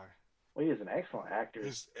 That's why. well, he is an excellent actor.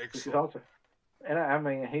 He's Because excellent. also, and I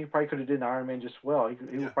mean, he probably could have done Iron Man just well. He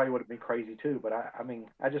Yeah. probably would have been crazy too. But I mean,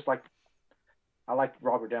 I like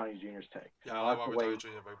Robert Downey Jr.'s take. Yeah, I I like like the Robert way Downey Jr.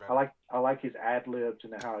 way better. I like his ad libs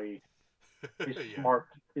and how he's Yeah. smart.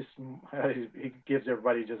 How he gives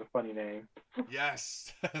everybody just a funny name.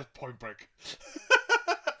 Yes. Point Break.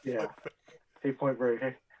 Yeah. Hey, Point Break.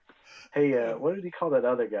 Hey, what did he call that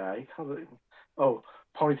other guy? He called it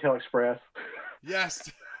Ponytail Express.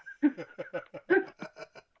 Yes.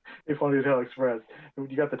 Hey, Ponytail Express.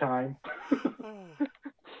 You got the time?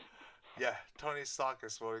 Yeah, Tony Stark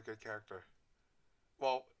is a really good character.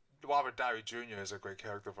 Well, Robert Downey Jr. is a great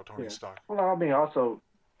character for Tony Yeah. Stark. Well, I mean, also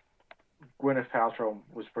Gwyneth Paltrow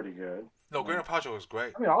was pretty good. No, Gwyneth Paltrow was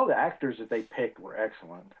great. I mean, all the actors that they picked were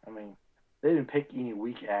excellent. I mean, they didn't pick any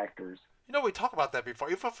weak actors. We talked about that before.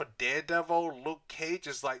 Even for Daredevil, Luke Cage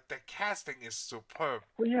is like the casting is superb.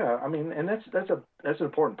 Well, yeah, I mean, and that's an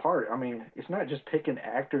important part. I mean, it's not just picking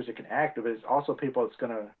actors that can act, but it's also people that's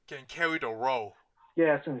gonna Can carry the role.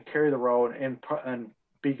 it's gonna carry the role and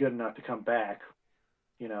be good enough to come back,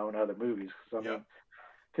 in other movies. Cause, I mean,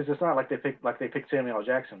 because it's not like they picked Samuel L.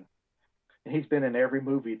 Jackson, and he's been in every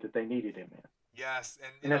movie that they needed him in. Yes,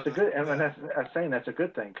 And that's a good, and I'm saying that's a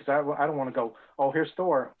good thing because I don't want to go, oh, here's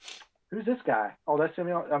Thor. Who's this guy? Oh, that's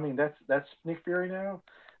Samuel. I mean, that's Nick Fury now.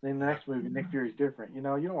 Then the next movie, Nick Fury's different. You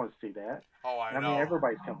don't want to see that. Oh, I know. I mean,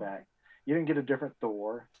 everybody's come back. You didn't get a different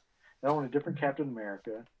Thor. You don't want a different Captain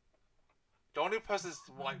America. The only person that's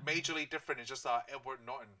like majorly different is just Edward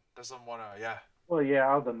Norton. Doesn't want to, yeah. Well, yeah,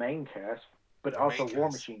 out of the main cast, but The also main War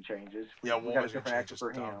cast. Machine changes. Yeah, we War got a Machine different actor changes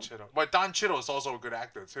for Don him. Cheadle. But Don Cheadle is also a good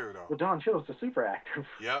actor too, though. Well, Don Cheadle's a super actor.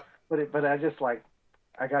 Yep. But I just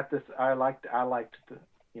I got this. I liked the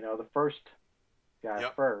the first guy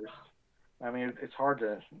first. I mean, it's hard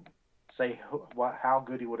to say how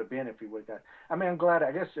good he would have been if he would have got. I mean, I'm glad.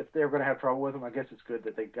 I guess if they were going to have trouble with him, I guess it's good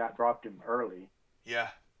that they dropped him early. Yeah.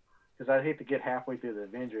 Because I'd hate to get halfway through the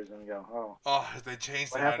Avengers and go, Oh, they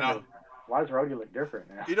changed what it. I know. why does Rhodey look different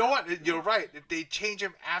now? You know what? You're right. They changed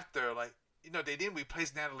him after, like, they didn't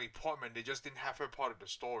replace Natalie Portman. They just didn't have her part of the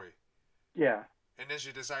story. Yeah. And then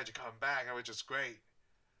she decided to come back, which is great.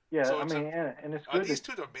 Yeah, So I mean, and it's are good. these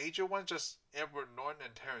two the major ones? Just Edward Norton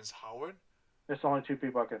and Terrence Howard? There's only two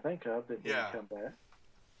people I can think of that didn't come back.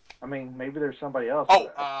 I mean, maybe there's somebody else.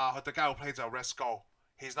 Oh, the guy who plays Red Skull.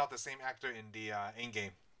 He's not the same actor in the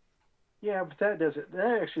Endgame. Yeah, but that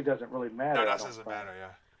actually doesn't really matter. No, that doesn't matter,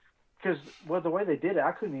 yeah. Because, the way they did it,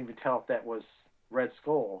 I couldn't even tell if that was Red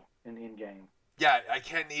Skull in Endgame. Yeah, I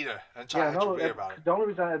can't either. I'm trying to read about it. The only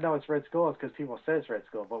reason I know it's Red Skull is because people say it's Red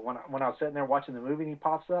Skull. But when I was sitting there watching the movie and he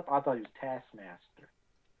pops up, I thought he was Taskmaster.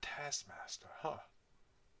 Taskmaster, huh?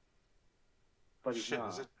 But he's not.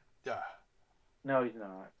 Is it? Yeah. No, he's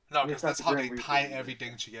not. No, because that's how they tie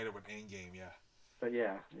everything together with Endgame, yeah. But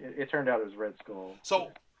yeah, it turned out it was Red Skull.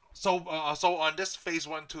 So on this Phase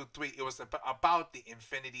 1, 2, 3, it was about the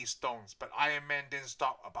Infinity Stones, but Iron Man didn't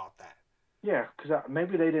talk about that. Yeah, because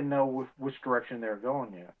maybe they didn't know which direction they were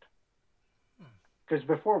going yet. Because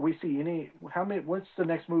before we see what's the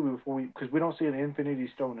next movie because we don't see an Infinity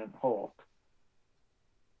Stone in Hulk.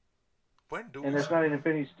 When do and there's not an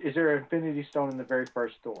Infinity, is there an Infinity Stone in the very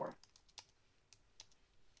first Thor?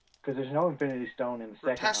 Because there's no Infinity Stone in the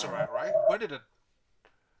second one. Tesseract, right? When did it?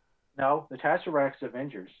 No, the Tesseract's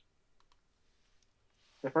Avengers.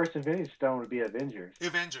 The first Infinity Stone would be Avengers.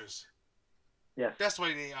 Avengers. Yes. That's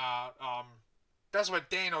why that's where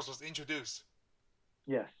Thanos was introduced.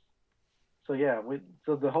 Yes. So yeah,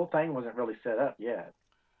 so the whole thing wasn't really set up yet.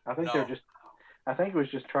 I think I think it was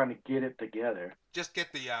just trying to get it together. Just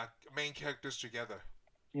get the main characters together.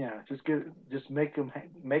 Yeah, just make them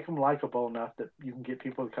likable enough that you can get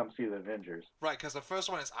people to come see the Avengers. Right, because the first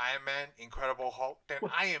one is Iron Man, Incredible Hulk, then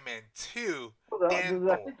Iron Man 2. I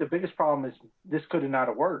think the biggest problem is this could have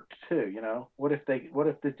not worked too. What if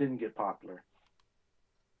this didn't get popular?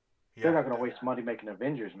 Yeah, they're not going to waste money making an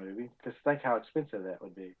Avengers movie because think how expensive that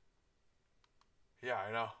would be. Yeah,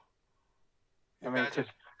 I know.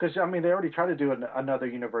 Because they already tried to do another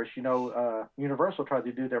universe. Universal tried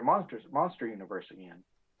to do their monster universe again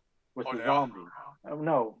with the zombie.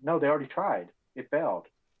 No, they already tried. It failed.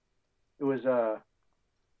 It was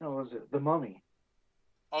was it The Mummy?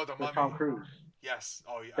 Oh, The Mummy. Tom Cruise. Yes.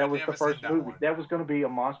 Oh, yeah. That was the first movie. That was going to be a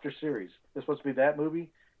monster series. It was supposed to be that movie,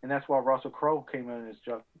 and that's why Russell Crowe came in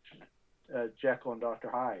as Jekyll and Dr.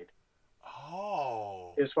 Hyde.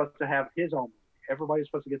 Oh. It was supposed to have his own. Everybody's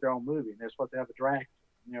supposed to get their own movie, and they're supposed to have a Dracula.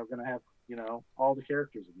 And they're going to have, all the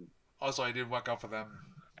characters again. Also, it didn't work out for them.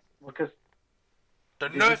 Because the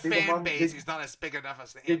nerd fan base is not as big enough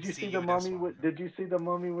as the MCU. Did you see the Mummy? Did you see the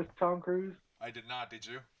Mummy with Tom Cruise? I did not. Did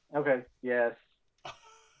you? Okay. Yes.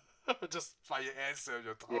 Just by your answer,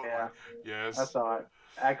 your tone. Yeah. Yes. I saw it.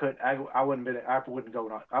 I wouldn't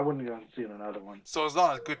go see another one. So it's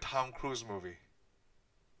not a good Tom Cruise movie.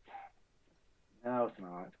 No, it's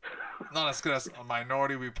not. Not as good as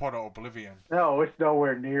Minority Report or Oblivion. No, it's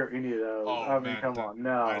nowhere near any of those. Oh, come on,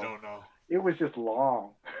 no. I don't know. It was just long.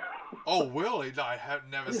 Oh, really? No, I have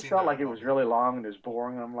never seen that. It felt like it was really long and it was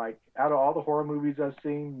boring. I'm like, out of all the horror movies I've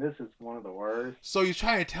seen, this is one of the worst. So you're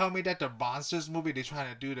trying to tell me that the Monsters movie, they're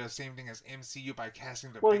trying to do the same thing as MCU by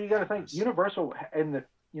casting the Well, you got to think, Universal in the,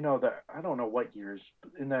 I don't know what years,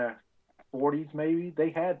 in the 40s maybe, they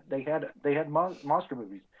had monster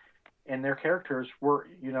movies. And their characters were,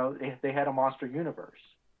 they had a monster universe.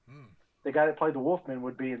 The guy that played the Wolfman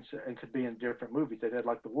could be in different movies. They had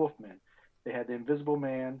like the Wolfman. They had the Invisible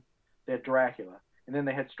Man. They had Dracula. And then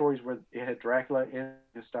they had stories where it had Dracula and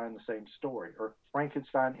Frankenstein the same story, or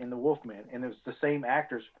Frankenstein and the Wolfman. And it was the same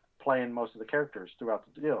actors playing most of the characters throughout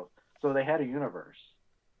the deal. So they had a universe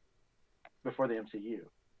before the MCU.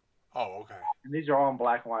 Oh, okay. And these are all in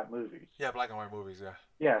black and white movies. Yeah, black and white movies, yeah.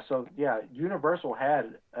 Yeah, so, Universal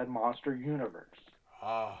had a monster universe.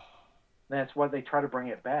 Oh. That's why they try to bring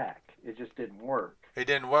it back. It just didn't work. It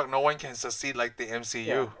didn't work. No one can succeed like the MCU.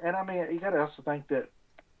 Yeah. And, you got to also think that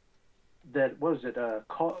what was it,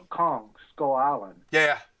 Kong, Skull Island.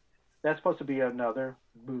 Yeah. That's supposed to be another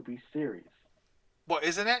movie series. Well,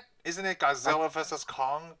 isn't it? Isn't it Godzilla vs.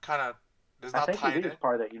 Kong kind of... I think it is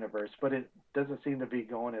part of that universe, but it doesn't seem to be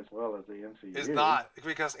going as well as the MCU. It's not,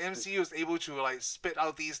 because MCU is able to spit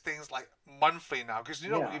out these things monthly now. Because if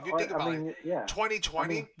you think about it,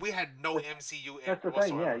 2020 we had no MCU. That's the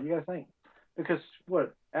thing. Yeah, you got to think, because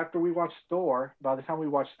after we watched Thor, by the time we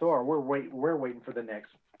watched Thor, we're waiting for the next.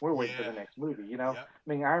 We're waiting for the next movie. Yep. I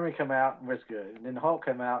mean, Iron Man come out and was good, and then the Hulk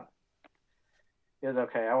come out. It was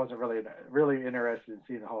okay. I wasn't really interested in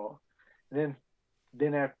seeing the Hulk. And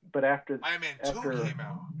then after Iron Man 2 came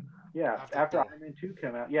out. Yeah, after Thor. Iron Man 2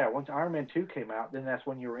 came out. Yeah, once Iron Man 2 came out, then that's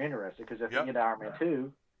when you were interested because at the Yep. end of Iron Man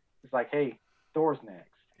 2, it's like, hey, Thor's next.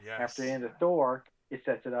 After Yes. the end of Thor, it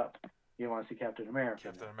sets it up. You want to see Captain America.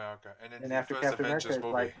 Captain America, and then And the after first Captain Avengers America,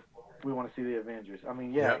 it's movie. like, we want to see the Avengers. I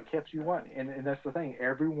mean, yeah, Yep. it kept you wanting. And that's the thing.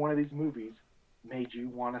 Every one of these movies made you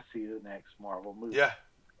want to see the next Marvel movie. Yeah.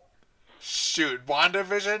 Shoot,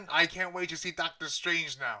 WandaVision. I can't wait to see Doctor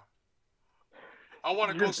Strange now. I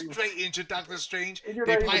want to go straight into Doctor Strange. And They you're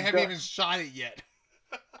not probably even haven't done. even shot it yet.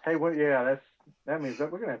 Hey, well, yeah, that means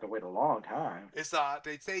that we're gonna have to wait a long time. It's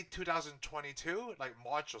they say 2022, like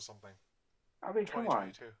March or something. I mean, come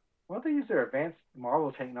on. 2022. Why don't they use their advanced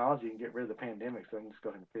Marvel technology and get rid of the pandemic so they can just go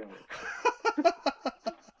ahead and film it?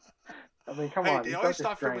 I mean, come Hey, on. they you always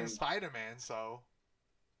start start to filming strain. Spider-Man, so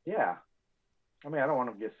Yeah. I mean, I don't want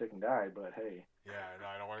them to get sick and die, but hey, yeah, no,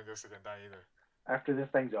 I don't want to go sick and die either. after this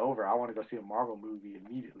thing's over, I want to go see a Marvel movie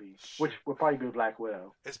immediately, which will probably be Black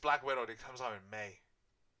Widow. It's Black Widow that comes out in May.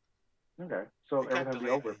 Okay, so It got everything will be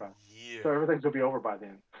delayed over a by. year. So everything's will be over by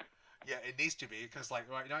then. Yeah, it needs to be because like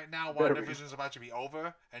right now, Better be. WandaVision is about to be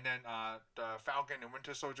over, and then the Falcon and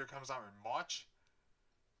Winter Soldier comes out in March.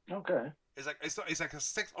 Okay, It's like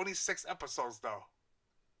only 6 episodes though.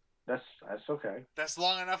 that's okay. That's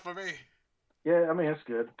long enough for me. Yeah, I mean it's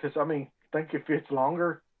good because I mean, think if it's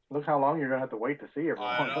longer, look how long you're gonna have to wait to see everyone.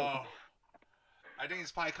 I know. I think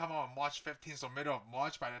it's probably come out on March 15th, so middle of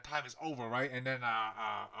March by the time it's over, right? And then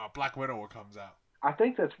Black Widow comes out. I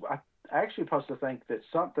think I actually supposed to think that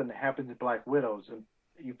something that happens in Black Widows and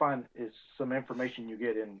you find is some information you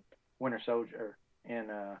get in Winter Soldier and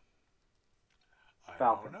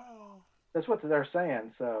Falcon. I don't know. That's what they're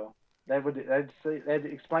saying. So that'd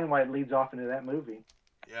explain why it leads off into that movie.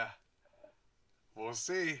 Yeah. We'll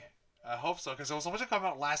see. I hope so, because it was supposed to come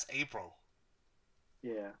out last April.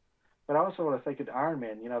 Yeah, but I also want to think of Iron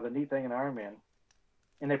Man. You know, the neat thing in Iron Man,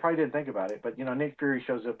 and they probably didn't think about it, but you know, Nick Fury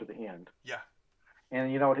shows up at the end. Yeah.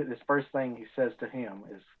 And you know what? His first thing he says to him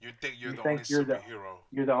is, You think you're You the think only you're the- superhero.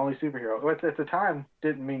 "You're the only superhero." Which at the time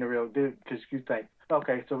didn't mean a real dude because you think,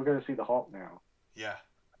 okay, so we're going to see the Hulk now. Yeah.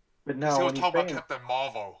 But Because no, he was when he's talking about saying, Captain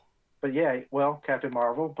Marvel. but yeah, well, Captain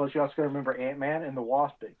Marvel. Plus, you also got to remember Ant-Man and the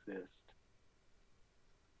Wasp exist.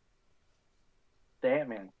 The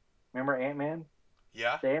Ant-Man. Remember Ant-Man?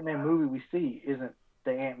 Yeah? The Ant-Man movie we see isn't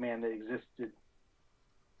the Ant-Man that existed.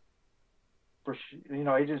 You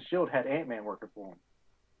know, Agent Shield had Ant-Man working for him.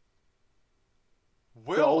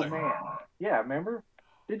 The old Really? man. Yeah, remember?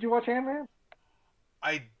 Did you watch Ant-Man?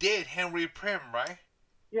 I did. Henry Pym, right?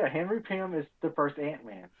 Yeah, Henry Pym is the first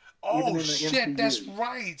Ant-Man. Oh, in the shit, MCU. that's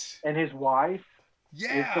right. And his wife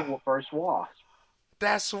Yeah, is the first Wasp.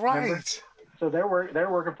 that's right. Remember? So they're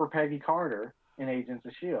working for Peggy Carter in Agents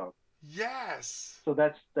of S.H.I.E.L.D. Yes. So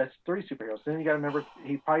that's 3 superheroes. Then you got to remember,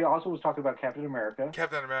 he probably also was talking about Captain America.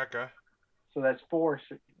 Captain America. So that's 4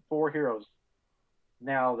 heroes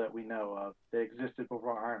now that we know of that existed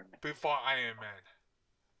before Iron Man. Before Iron Man.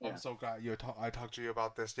 Yeah. I'm so glad I talked to you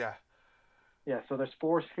about this. Yeah. Yeah, so there's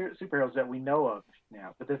 4 superheroes that we know of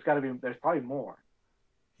now, but there's probably more.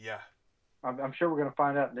 Yeah. I'm sure we're going to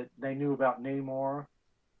find out that they knew about Namor,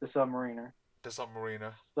 the Submariner, The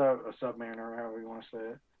Submariner. Submariner, however you want to say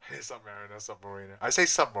it. Submariner. I say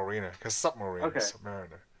Submariner because Submariner. Okay.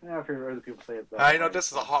 Submariner. Yeah, I've heard other people say it. I know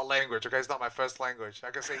this is a hot language. Okay, it's not my first language. I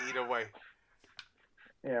can say either way.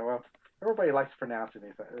 Yeah, well, everybody likes pronouncing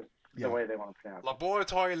it Yeah. the way they want to pronounce it.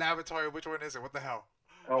 Laboratory, lavatory. Which one is it? What the hell?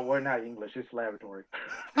 Oh, we're not English. It's laboratory.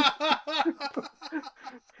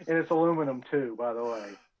 And it's aluminum, too, by the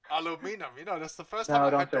way. Aluminum. You know, that's the first No, time I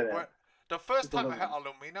don't heard the say that. word. The first It's time I heard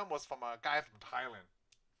aluminum was from a guy from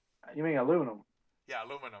Thailand. You mean aluminum? Yeah,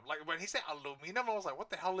 aluminum. Like when he said aluminum, I was like, what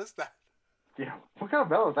the hell is that? Yeah. What kind of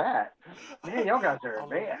bell is that? Man, y'all guys are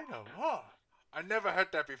bad. Aluminum, huh? I never heard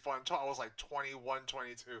that before until I was like 21,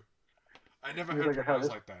 22. I never You're heard like, it how pronounced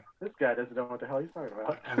this- like that. This guy doesn't know what the hell he's talking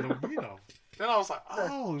about. Aluminum. Then I was like,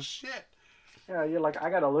 oh shit. Yeah, you're like, I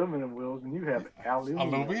got aluminum wheels and you have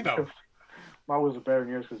aluminum. Aluminum. My wheels are better than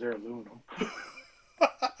yours because they're aluminum.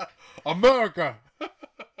 America.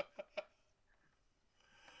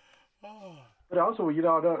 Oh. But also, you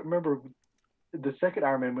know, I don't remember the second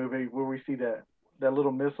Iron Man movie where we see that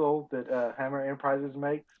little missile that Hammer Enterprises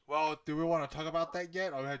makes. Well, do we want to talk about that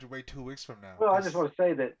yet, or we have to wait 2 weeks from now? Well, I just want to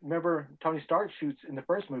say that, remember, Tony Stark shoots, in the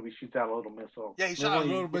first movie, shoots out a little missile. Yeah, he shot Remember a when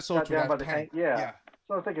little he missile shot to down that by the tank. Yeah.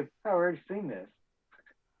 So I was thinking, I've already seen this.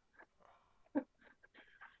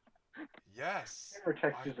 Yes. Never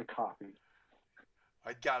text is a copy.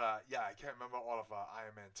 I can't remember all of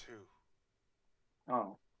Iron Man 2.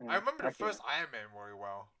 Oh. Yeah, I remember the can't. first Iron Man very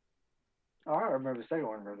well. Oh, I remember the second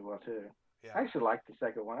one really well, too. Yeah. I actually liked the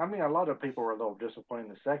second one. I mean, a lot of people were a little disappointed in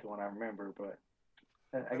the second one. I remember, but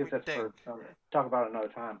I Let guess me that's think. for talk about it another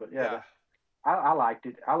time. But yeah, Yeah. I liked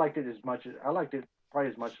it. I liked it as much as I liked it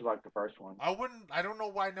probably as much as like the first one. I wouldn't. I don't know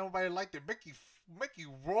why nobody liked it. Mickey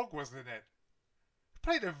Rourke was in it. He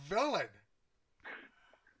played a villain.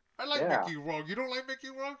 I like Yeah, Mickey Rourke. You don't like Mickey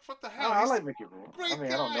Rourke? What the hell? I He's like Mickey Rourke. a I great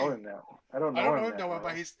mean, I don't know guy. him that. I don't I know don't him know him that that well,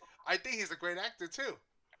 but well. I think he's a great actor too.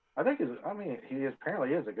 I think I mean, he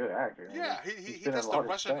apparently is a good actor. I mean, Yeah, he's he been in does a the lot of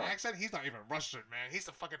Russian stuff. accent. He's not even Russian, man. He's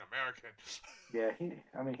a fucking American. Yeah,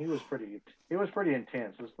 I mean, he was pretty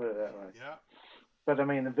intense. Let's put it that way. Yeah. But I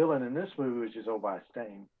mean, the villain in this movie was just Obadiah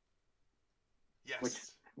Stane, which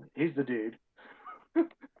Yes. he's the dude. Yep.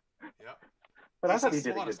 But I He's thought as he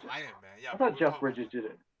did a smart good as job. Iron Man. Yeah, I but thought we'll Jeff talk about Bridges that. did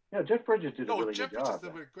it. Yeah, Jeff Bridges did a No, really Jeff good Bridges job.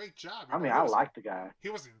 did Though. a great job. I mean, I like the guy. He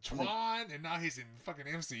was in I mean, Tron, and now he's in fucking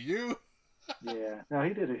MCU. yeah, no,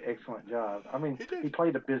 he did an excellent job. I mean, He did. he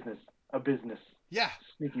played a business, Yeah.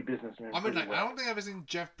 sneaky businessman. I mean, pretty like, well. I don't think I've ever seen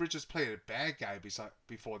Jeff Bridges play a bad guy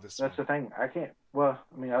before this That's one. the thing. I can't. Well,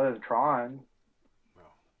 I mean, other than Tron,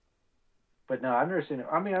 Well, but no, I've never seen him.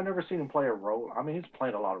 I mean, I've never seen him play a role. I mean, he's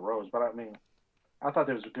played a lot of roles, but I mean, I thought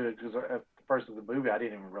it was good because at the first of the movie, I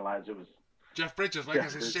didn't even realize it was Jeff Bridges, right?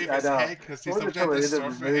 Jeff Because he Bridges. shaved I his know. head because he's It wasn't sometimes till this the end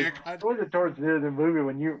of the surfer movie. haircut. It wasn't towards the end of the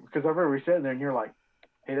movie because I remember we sitting there and you're like,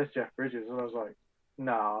 "Hey, that's Jeff Bridges," and I was like,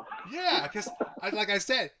 "No." Yeah, because like I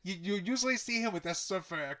said, you usually see him with that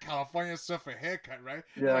surfer, California surfer haircut, right?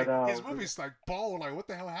 Yeah, like, I know. his movie's like bald. Like, what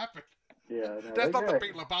the hell happened? Yeah, no, That's they not the got-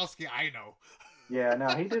 Big Lebowski I know. Yeah, no,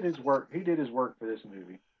 he did his work. He did his work for this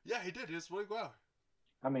movie. Yeah, he did. He was really well.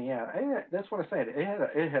 I mean, yeah, that's what I said.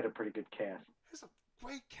 It had a pretty good cast, He's a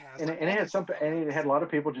great cast. and like, it all had these some, and it villains. had a lot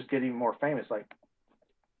of people just get even more famous, like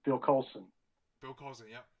Bill Colson. Bill Colson,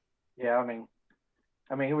 yep. Yeah, I mean,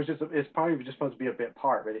 it's probably just supposed to be a bit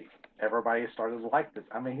part, but everybody started to like this.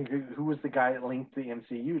 I mean, who was the guy that linked the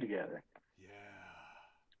MCU together? Yeah.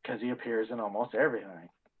 Because he appears in almost everything.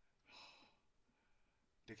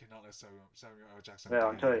 They cannot let Samuel L. Jackson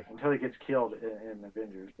Well, die. until he gets killed in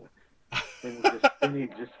Avengers, but then he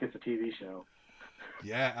just gets a TV show.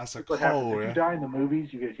 Yeah, that's a That's what happens. cool. If you die in the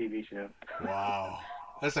movies, you get a TV show. Wow,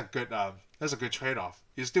 that's a good trade-off.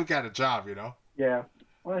 You still got a job, you know. Yeah.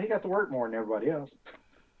 Well, he got to work more than everybody else.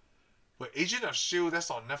 But Agent of Shield,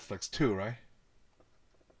 that's on Netflix too, right?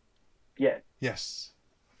 Yeah. Yes.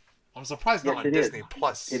 I'm surprised Yes, not on it is. Disney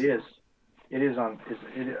Plus. It is. It is on.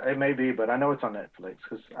 It may be, but I know it's on Netflix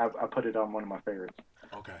because I put it on one of my favorites.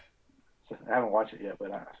 Okay. So I haven't watched it yet,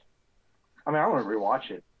 but I mean, I want to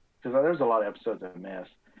rewatch it because there's a lot of episodes that I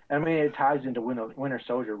missed. I mean, it ties into Winter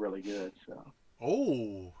Soldier really good.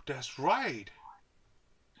 Oh, that's right.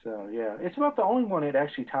 So yeah, it's about the only one it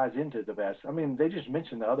actually ties into the best. I mean, they just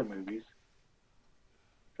mentioned the other movies.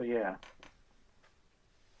 So yeah.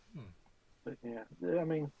 But yeah, I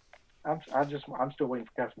mean, I'm still waiting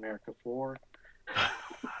for Captain America 4.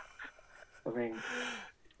 I mean,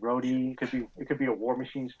 Rhodey it could be a War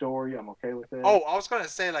Machine story. I'm okay with it. Oh, I was gonna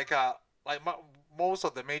say most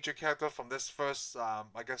of the major characters from this first, I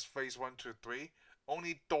guess phase 1 to 3,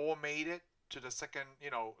 only Thor made it to the second,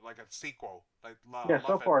 like a sequel. Like yeah, Love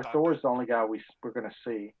so and far Thunder. Thor's the only guy we're gonna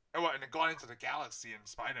see. And well, and Guardians of the Galaxy and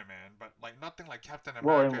Spider-Man, but like nothing like Captain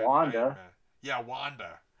Well, America. and Wanda. Iron Man. Yeah,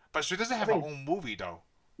 Wanda. But she doesn't have I mean- her own movie though.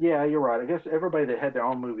 Yeah, you're right. I guess everybody that had their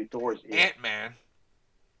own movie, Thor's it. Ant-Man.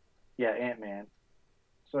 Yeah, Ant-Man.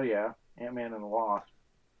 So yeah, Ant-Man and the Wasp.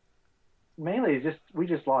 Mainly, we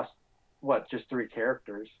just lost just 3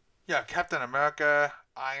 characters Yeah, Captain America,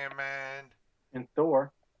 Iron Man, in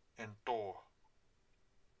Thor. and Thor.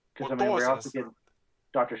 Because Well, I mean, Thor's we're in also this- getting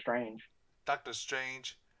Doctor Strange. Doctor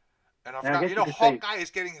Strange. And I Now, I forgot, guess you could say- Hawkeye is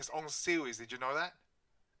getting his own series. Did you know that?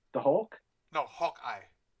 The Hulk. No, Hawkeye.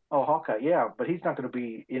 Oh, Hawkeye. Yeah, but he's not going to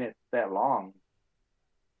be in it that long.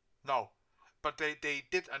 No. But they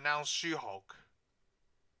did announce She-Hulk.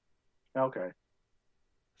 Okay.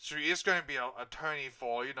 She is going to be an attorney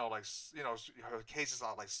for, her cases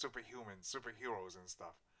are like superheroes and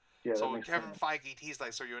stuff. Yeah. So that makes Kevin sense. Feige, he's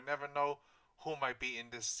like, so you'll never know who might be in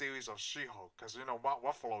this series of She-Hulk. Because, Mark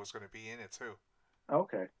Ruffalo is going to be in it too.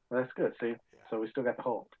 Okay, well, that's good. See, Yeah. so we still got the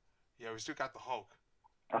Hulk. Yeah, we still got the Hulk.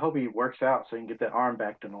 I hope he works out so he can get that arm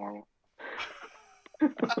back to normal.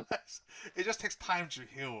 It just takes time to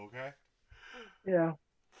heal, okay? Yeah.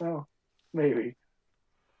 Well, maybe.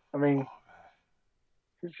 I mean,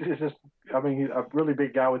 Oh, man. it's just. I mean, he's a really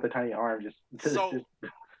big guy with a tiny arm. So-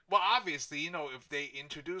 Well, obviously, if they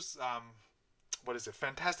introduce, what is it,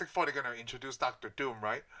 Fantastic Four, they're going to introduce Doctor Doom,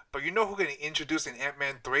 right? But you know who going to introduce in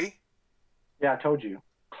Ant-Man 3? yeah, I told you.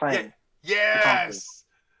 Kang. Yes!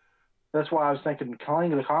 That's why I was thinking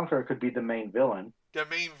Kang the Conqueror could be the main villain. The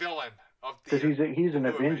main villain. of Because he's an New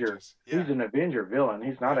Avenger. Avengers. Yeah. He's an Avenger villain.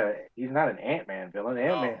 He's not an Ant-Man villain.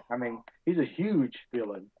 Ant-Man, No. I mean, he's a huge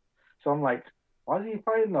villain. So I'm like, why is he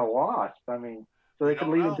fighting the Wasp? I mean, so they could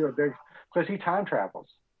lead him to a big, because he time travels.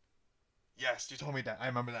 Yes, you told me that. I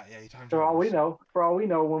remember that. Yeah, he time For travels. all we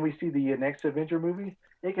know, when we see the next Avenger movie,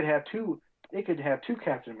 it could have two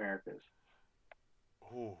Captain Americas,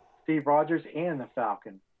 Ooh. Steve Rogers and the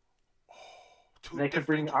Falcon. Two They could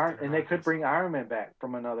bring Iron Man back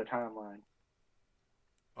from another timeline.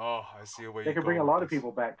 Oh, I see where They could bring a lot of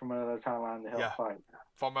people back from another timeline to help fight.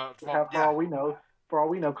 For all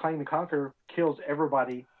we know, Kang the Conqueror kills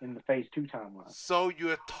everybody in the Phase 2 timeline. So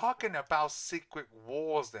you're talking about Secret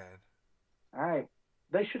Wars then? All right,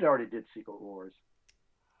 they should have already did Secret Wars.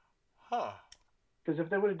 Huh? Because if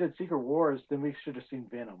they would have did Secret Wars, then we should have seen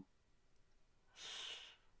Venom.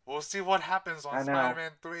 We'll see what happens on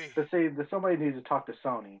Spider-Man 3. But see, somebody needs to talk to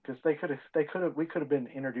Sony because we could have been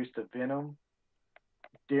introduced to Venom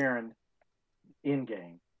during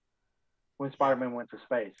Endgame when Spider-Man went to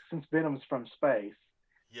space. Since Venom's from space,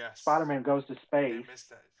 yes, Spider-Man goes to space.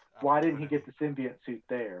 Why didn't he get the symbiote suit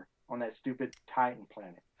there on that stupid Titan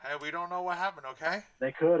planet? Hey, we don't know what happened. Okay.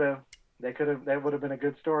 They could have. That would have been a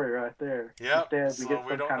good story right there. Yeah. Instead,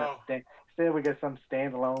 we get some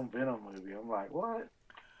standalone Venom movie. I'm like, what?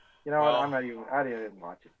 You know what? I didn't even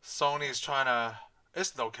watch it. Sony's trying to.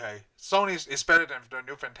 It's okay. It's better than the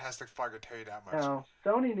new Fantastic Four. I can tell you that much. No,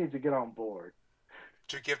 Sony needs to get on board.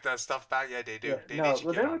 To give that stuff back, yeah, they do. They need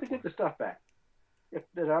to get the stuff back.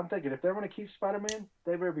 I'm thinking if they're going to keep Spider-Man,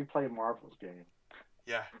 they better be playing Marvel's game.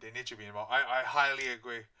 Yeah, they need to be involved. I highly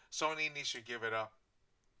agree. Sony needs to give it up.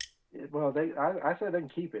 Well, I said they can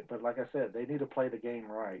keep it, but like I said, they need to play the game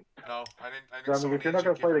right. No, I think so, if you're not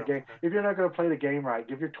going to play the game, if you're not going to play the game right,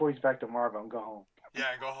 give your toys back to Marvel and go home. Yeah,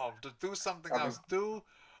 go home. To do something else. I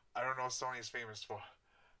don't know what Sony is famous for.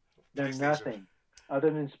 There's nothing other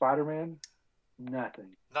than Spider-Man.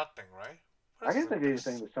 Nothing. Nothing, right? I can't think of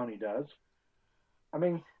anything that Sony does. I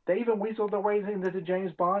mean, they even weaseled their way into the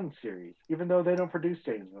James Bond series, even though they don't produce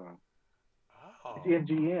James Bond. Oh. It's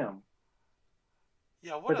MGM.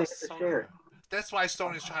 Yeah, what else? That's why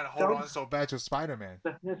Sony's trying to hold on so bad to Spider-Man.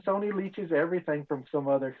 Sony leeches everything from some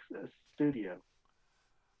other studio.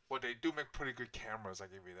 Well, they do make pretty good cameras. I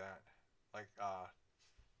give you that. Like,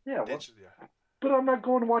 yeah. But I'm not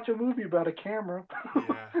going to watch a movie about a camera.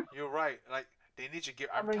 Yeah, you're right. Like, they need to give.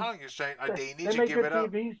 Telling you, Shane, they need to give it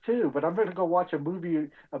up. They make good TVs too, but I'm going to go watch a movie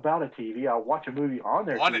about a TV. I'll watch a movie on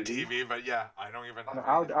their TV. On a TV, but yeah, I don't even.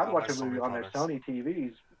 I'd watch a movie on their Sony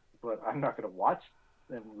TVs, but I'm not going to watch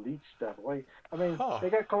them leech stuff away. I mean, they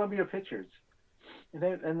got Columbia Pictures, and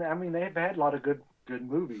they've had a lot of good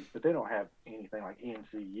movies, but they don't have anything like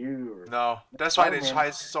MCU or. No, that's why they try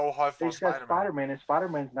so hard for Spider-Man. Got Spider-Man, and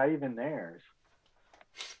Spider-Man's not even theirs.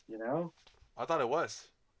 You know. I thought it was.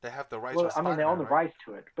 They have the rights. Well, they own the rights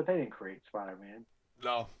to it, but they didn't create Spider-Man.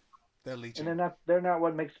 No, they're leeching. And they're not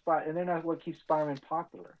what makes and they're not what keeps Spider-Man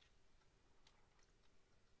popular.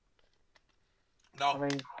 No. I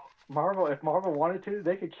mean, if Marvel wanted to,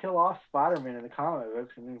 they could kill off Spider-Man in the comic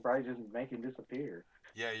books and then probably just make him disappear.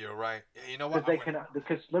 Yeah, you're right. Yeah, you know what?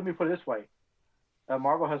 Because let me put it this way,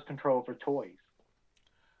 Marvel has control for toys.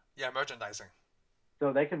 Yeah, merchandising.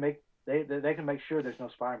 So they can make sure there's no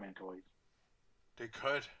Spider-Man toys. They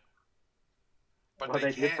could. But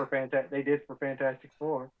they did for Fantastic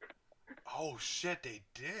Four. Oh shit, they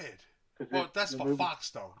did. Well, that's for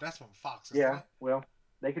Fox though. That's from Fox. Yeah. It? Well,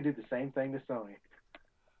 they could do the same thing to Sony.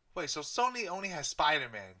 Wait, so Sony only has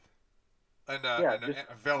Spider-Man and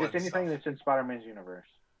just anything that's in Spider-Man's universe.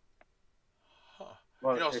 Huh.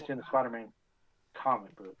 Well, it's in the Spider-Man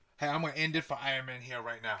comic book. Hey, I'm gonna end it for Iron Man here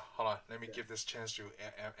right now. Hold on, let me give this chance to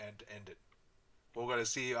end it. We're gonna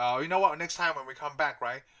see. You know what? Next time when we come back,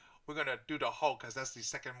 right? We're gonna do the Hulk because that's the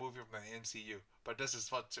second movie from the MCU. But this is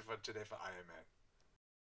for today for Iron Man.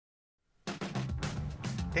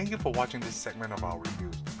 Thank you for watching this segment of our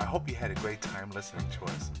reviews. I hope you had a great time listening to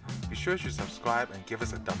us. Be sure to subscribe and give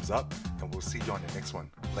us a thumbs up, and we'll see you on the next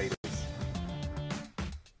one. Later.